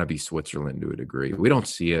and kind of be Switzerland to a degree. We don't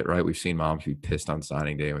see it, right? We've seen moms be pissed on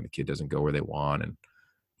signing day when the kid doesn't go where they want. And,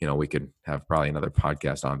 we could have probably another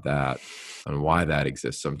podcast on that, on why that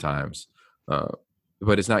exists sometimes.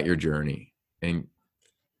 But it's not your journey. And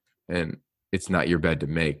it's not your bed to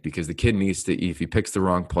make, because the kid needs to, if he picks the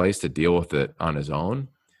wrong place, to deal with it on his own.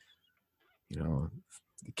 The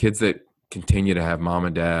kids that continue to have mom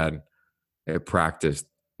and dad at practice,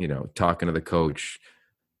 talking to the coach,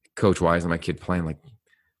 why isn't my kid playing? Like,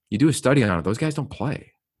 you do a study on it. Those guys don't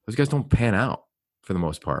play. Those guys don't pan out for the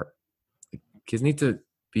most part. Like, kids need to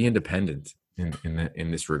be independent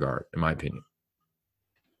in this regard, in my opinion.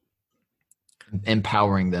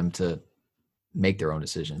 Empowering them to make their own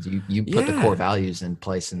decisions. You put the core values in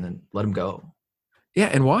place and then let them go. Yeah,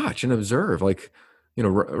 and watch and observe. Like,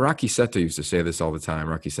 Rocky Seto used to say this all the time.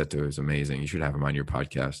 Rocky Seto is amazing. You should have him on your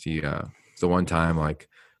podcast. He the one time, like,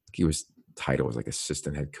 title was like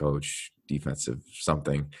assistant head coach, defensive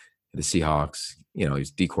something, the Seahawks.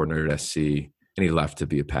 He's D coordinator at SC, and he left to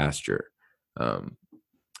be a pastor,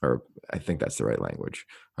 or I think that's the right language,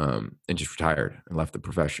 and just retired and left the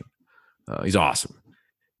profession. He's awesome.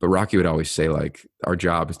 But Rocky would always say, like, our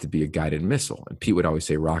job is to be a guided missile. And Pete would always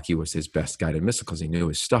say Rocky was his best guided missile because he knew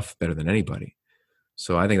his stuff better than anybody.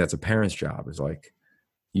 So I think that's a parent's job, is like,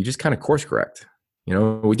 you just kind of course correct.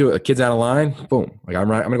 We do it. A kid's out of line, boom. Like, I'm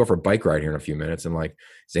going to go for a bike ride here in a few minutes, and like,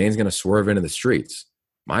 Zane's going to swerve into the streets.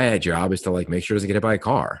 My job is to like make sure he doesn't get hit by a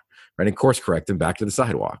car, right? And course correct him back to the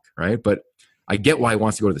sidewalk, right? But I get why he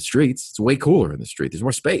wants to go to the streets. It's way cooler in the street. There's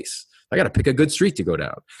more space. I got to pick a good street to go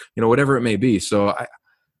down, whatever it may be. So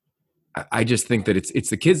I just think that it's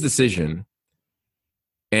the kid's decision,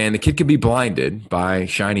 and the kid can be blinded by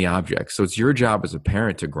shiny objects. So it's your job as a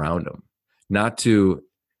parent to ground them, not to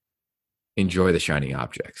enjoy the shiny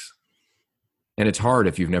objects. And it's hard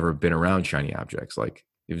if you've never been around shiny objects. Like,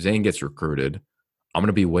 if Zane gets recruited, I'm going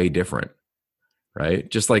to be way different, right?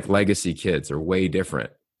 Just like legacy kids are way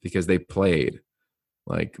different because they played.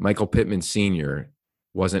 Like, Michael Pittman Sr.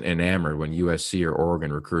 wasn't enamored when USC or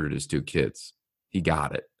Oregon recruited his two kids. He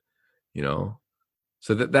got it,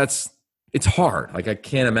 So it's hard. Like, I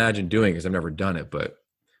can't imagine doing it because I've never done it, but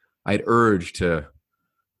I'd urge to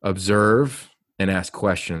observe and ask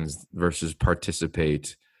questions versus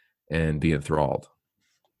participate and be enthralled.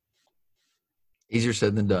 Easier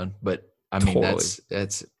said than done, but I mean, Totally.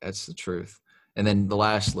 that's the truth. And then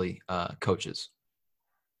lastly, coaches.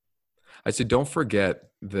 I said, don't forget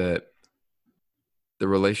that the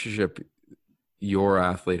relationship your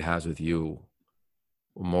athlete has with you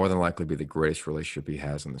will more than likely be the greatest relationship he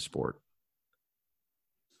has in the sport.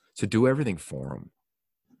 So do everything for him.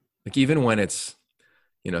 Like, even when it's,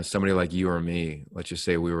 somebody like you or me, let's just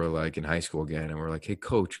say we were like in high school again, and we're like, hey,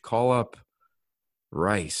 coach, call up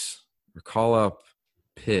Rice or call up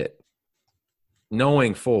Pitt,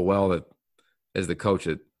 knowing full well that as the coach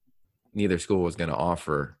that neither school was going to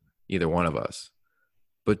offer either one of us,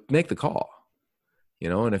 but make the call,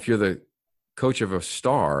 and if you're the coach of a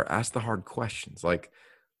star, ask the hard questions. Like,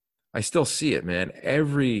 I still see it, man.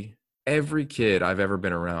 Every kid I've ever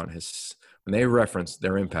been around has, when they reference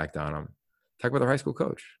their impact on them, talk about their high school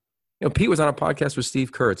coach. Pete was on a podcast with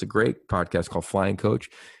Steve Kerr. It's a great podcast called Flying Coach.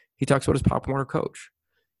 He talks about his Pop Warner coach.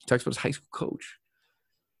 He talks about his high school coach.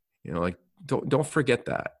 Like, don't forget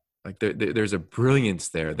that. Like, there's a brilliance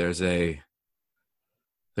there. There's a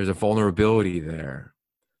vulnerability there.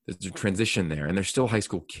 There's a transition there, and they're still high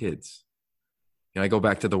school kids. I go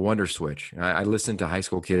back to the Wonder Switch. I listen to high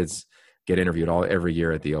school kids get interviewed every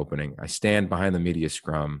year at the opening. I stand behind the media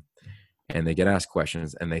scrum, and they get asked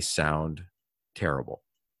questions, and they sound terrible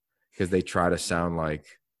because they try to sound like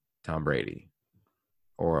Tom Brady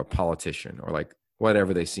or a politician or like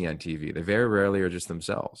whatever they see on TV. They very rarely are just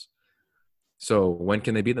themselves. So when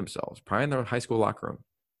can they be themselves? Probably in their high school locker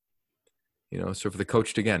room. So for the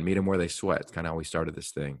coach to, again, meet them where they sweat. It's kind of how we started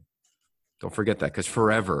this thing. Don't forget that, because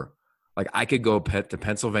forever Like I could go to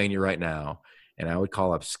Pennsylvania right now and I would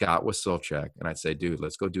call up Scott Wasilchek and I'd say, dude,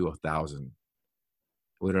 let's go do 1,000.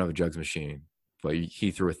 We don't have a jugs machine, but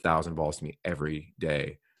he threw 1,000 balls to me every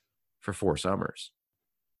day for 4 summers.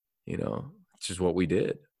 You know, it's just what we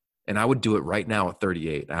did. And I would do it right now at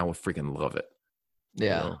 38. And I would freaking love it.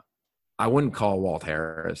 Yeah. You know? I wouldn't call Walt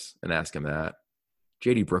Harris and ask him that.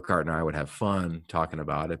 JD Brookhart and I would have fun talking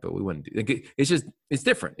about it, but we wouldn't. It's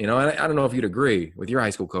different, you know. And I don't know if you'd agree with your high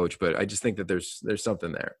school coach, but I just think that there's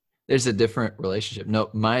something there. There's a different relationship. No,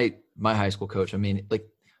 my high school coach, I mean, like,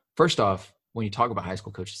 first off, when you talk about high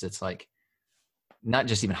school coaches, it's like not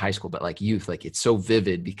just even high school, but like youth, like it's so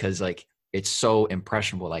vivid because like it's so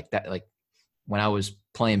impressionable. Like that, like when I was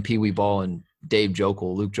playing Pee Wee ball and Dave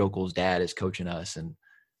Jokel, Luke Jokel's dad, is coaching us, and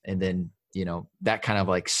then, you know, that kind of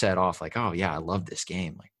like set off like, oh yeah, I love this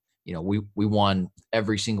game. Like, you know, we won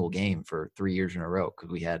every single game for 3 years in a row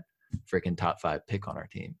because we had freaking top 5 pick on our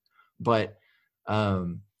team. But I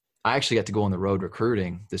actually got to go on the road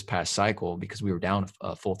recruiting this past cycle because we were down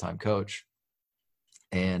a full-time coach.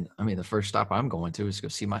 And I mean, the first stop I'm going to is to go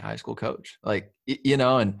see my high school coach. Like, you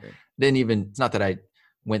know, and then even, it's not that I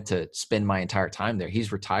went to spend my entire time there.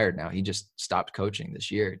 He's retired now. He just stopped coaching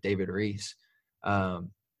this year, David Reese.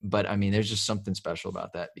 But I mean, there's just something special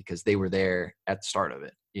about that because they were there at the start of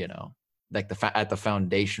it, you know, like at the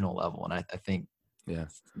foundational level. And I think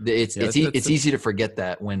it's easy to forget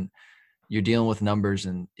that when you're dealing with numbers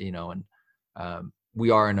and, you know, and we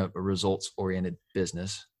are in a results oriented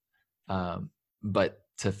business. But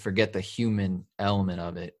to forget the human element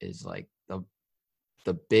of it is like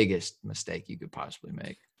the biggest mistake you could possibly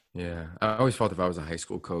make. Yeah. I always felt if I was a high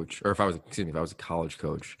school coach, or if I was a college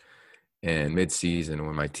coach, and mid-season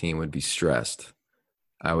when my team would be stressed,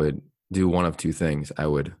 I would do one of 2 things. I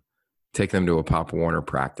would take them to a Pop Warner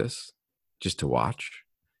practice just to watch,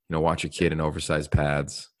 you know, watch a kid in oversized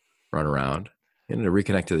pads run around and to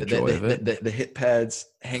reconnect to the joy of it. The hit pads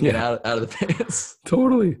hanging out of the pants.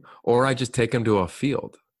 Totally. Or I just take them to a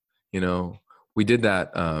field. You know, we did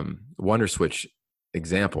that Wonder Switch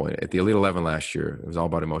example at the Elite 11 last year. It was all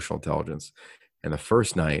about emotional intelligence. And the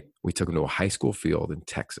first night we took them to a high school field in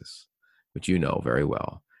Texas, which you know very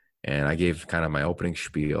well. And I gave kind of my opening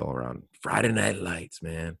spiel around Friday Night Lights,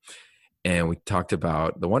 man. And we talked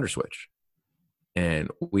about the Wonder Switch. And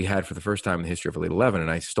we had, for the first time in the history of Elite 11,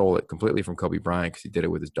 and I stole it completely from Kobe Bryant because he did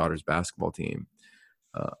it with his daughter's basketball team.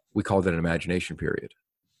 We called it an imagination period.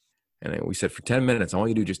 And we said, for 10 minutes, I want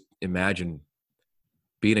you to just imagine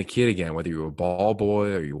being a kid again, whether you're a ball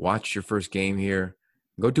boy or you watched your first game here.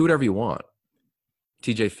 Go do whatever you want.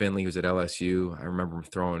 TJ Finley, who's at LSU, I remember him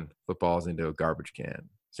throwing footballs into a garbage can.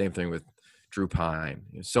 Same thing with Drew Pine.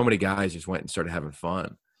 You know, so many guys just went and started having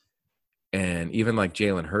fun. And even like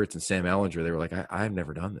Jalen Hurts and Sam Ehlinger, they were like, I've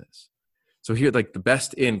never done this. So here, like the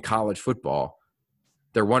best in college football,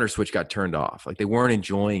 their Wonder Switch got turned off. Like they weren't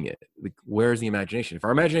enjoying it. Like, where's the imagination? If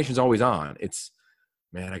our imagination's always on, it's,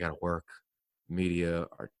 man, I got to work, media,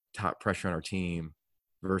 our top pressure on our team,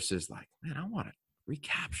 versus like, man, I want to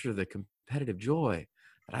recapture the competitive joy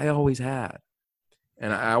that I always had.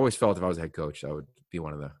 And I always felt if I was a head coach, that would be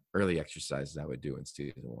one of the early exercises I would do in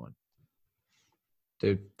season 1.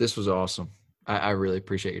 Dude, this was awesome. I really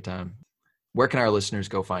appreciate your time. Where can our listeners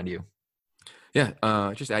go find you? Yeah,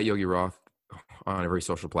 just at Yogi Roth on every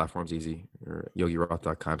social platform's easy. Or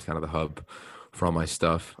YogiRoth.com is kind of the hub for all my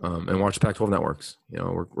stuff. And watch Pac-12 Networks. You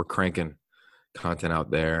know, we're cranking content out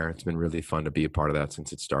there. It's been really fun to be a part of that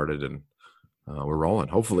since it started, and we're rolling.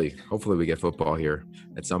 Hopefully we get football here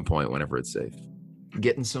at some point whenever it's safe.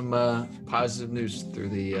 Getting some positive news through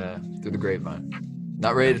the grapevine.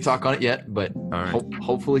 Not ready to talk on it yet, but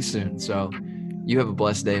hopefully soon. So you have a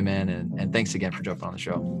blessed day, man, and thanks again for jumping on the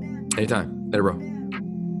show. Anytime. Later, bro.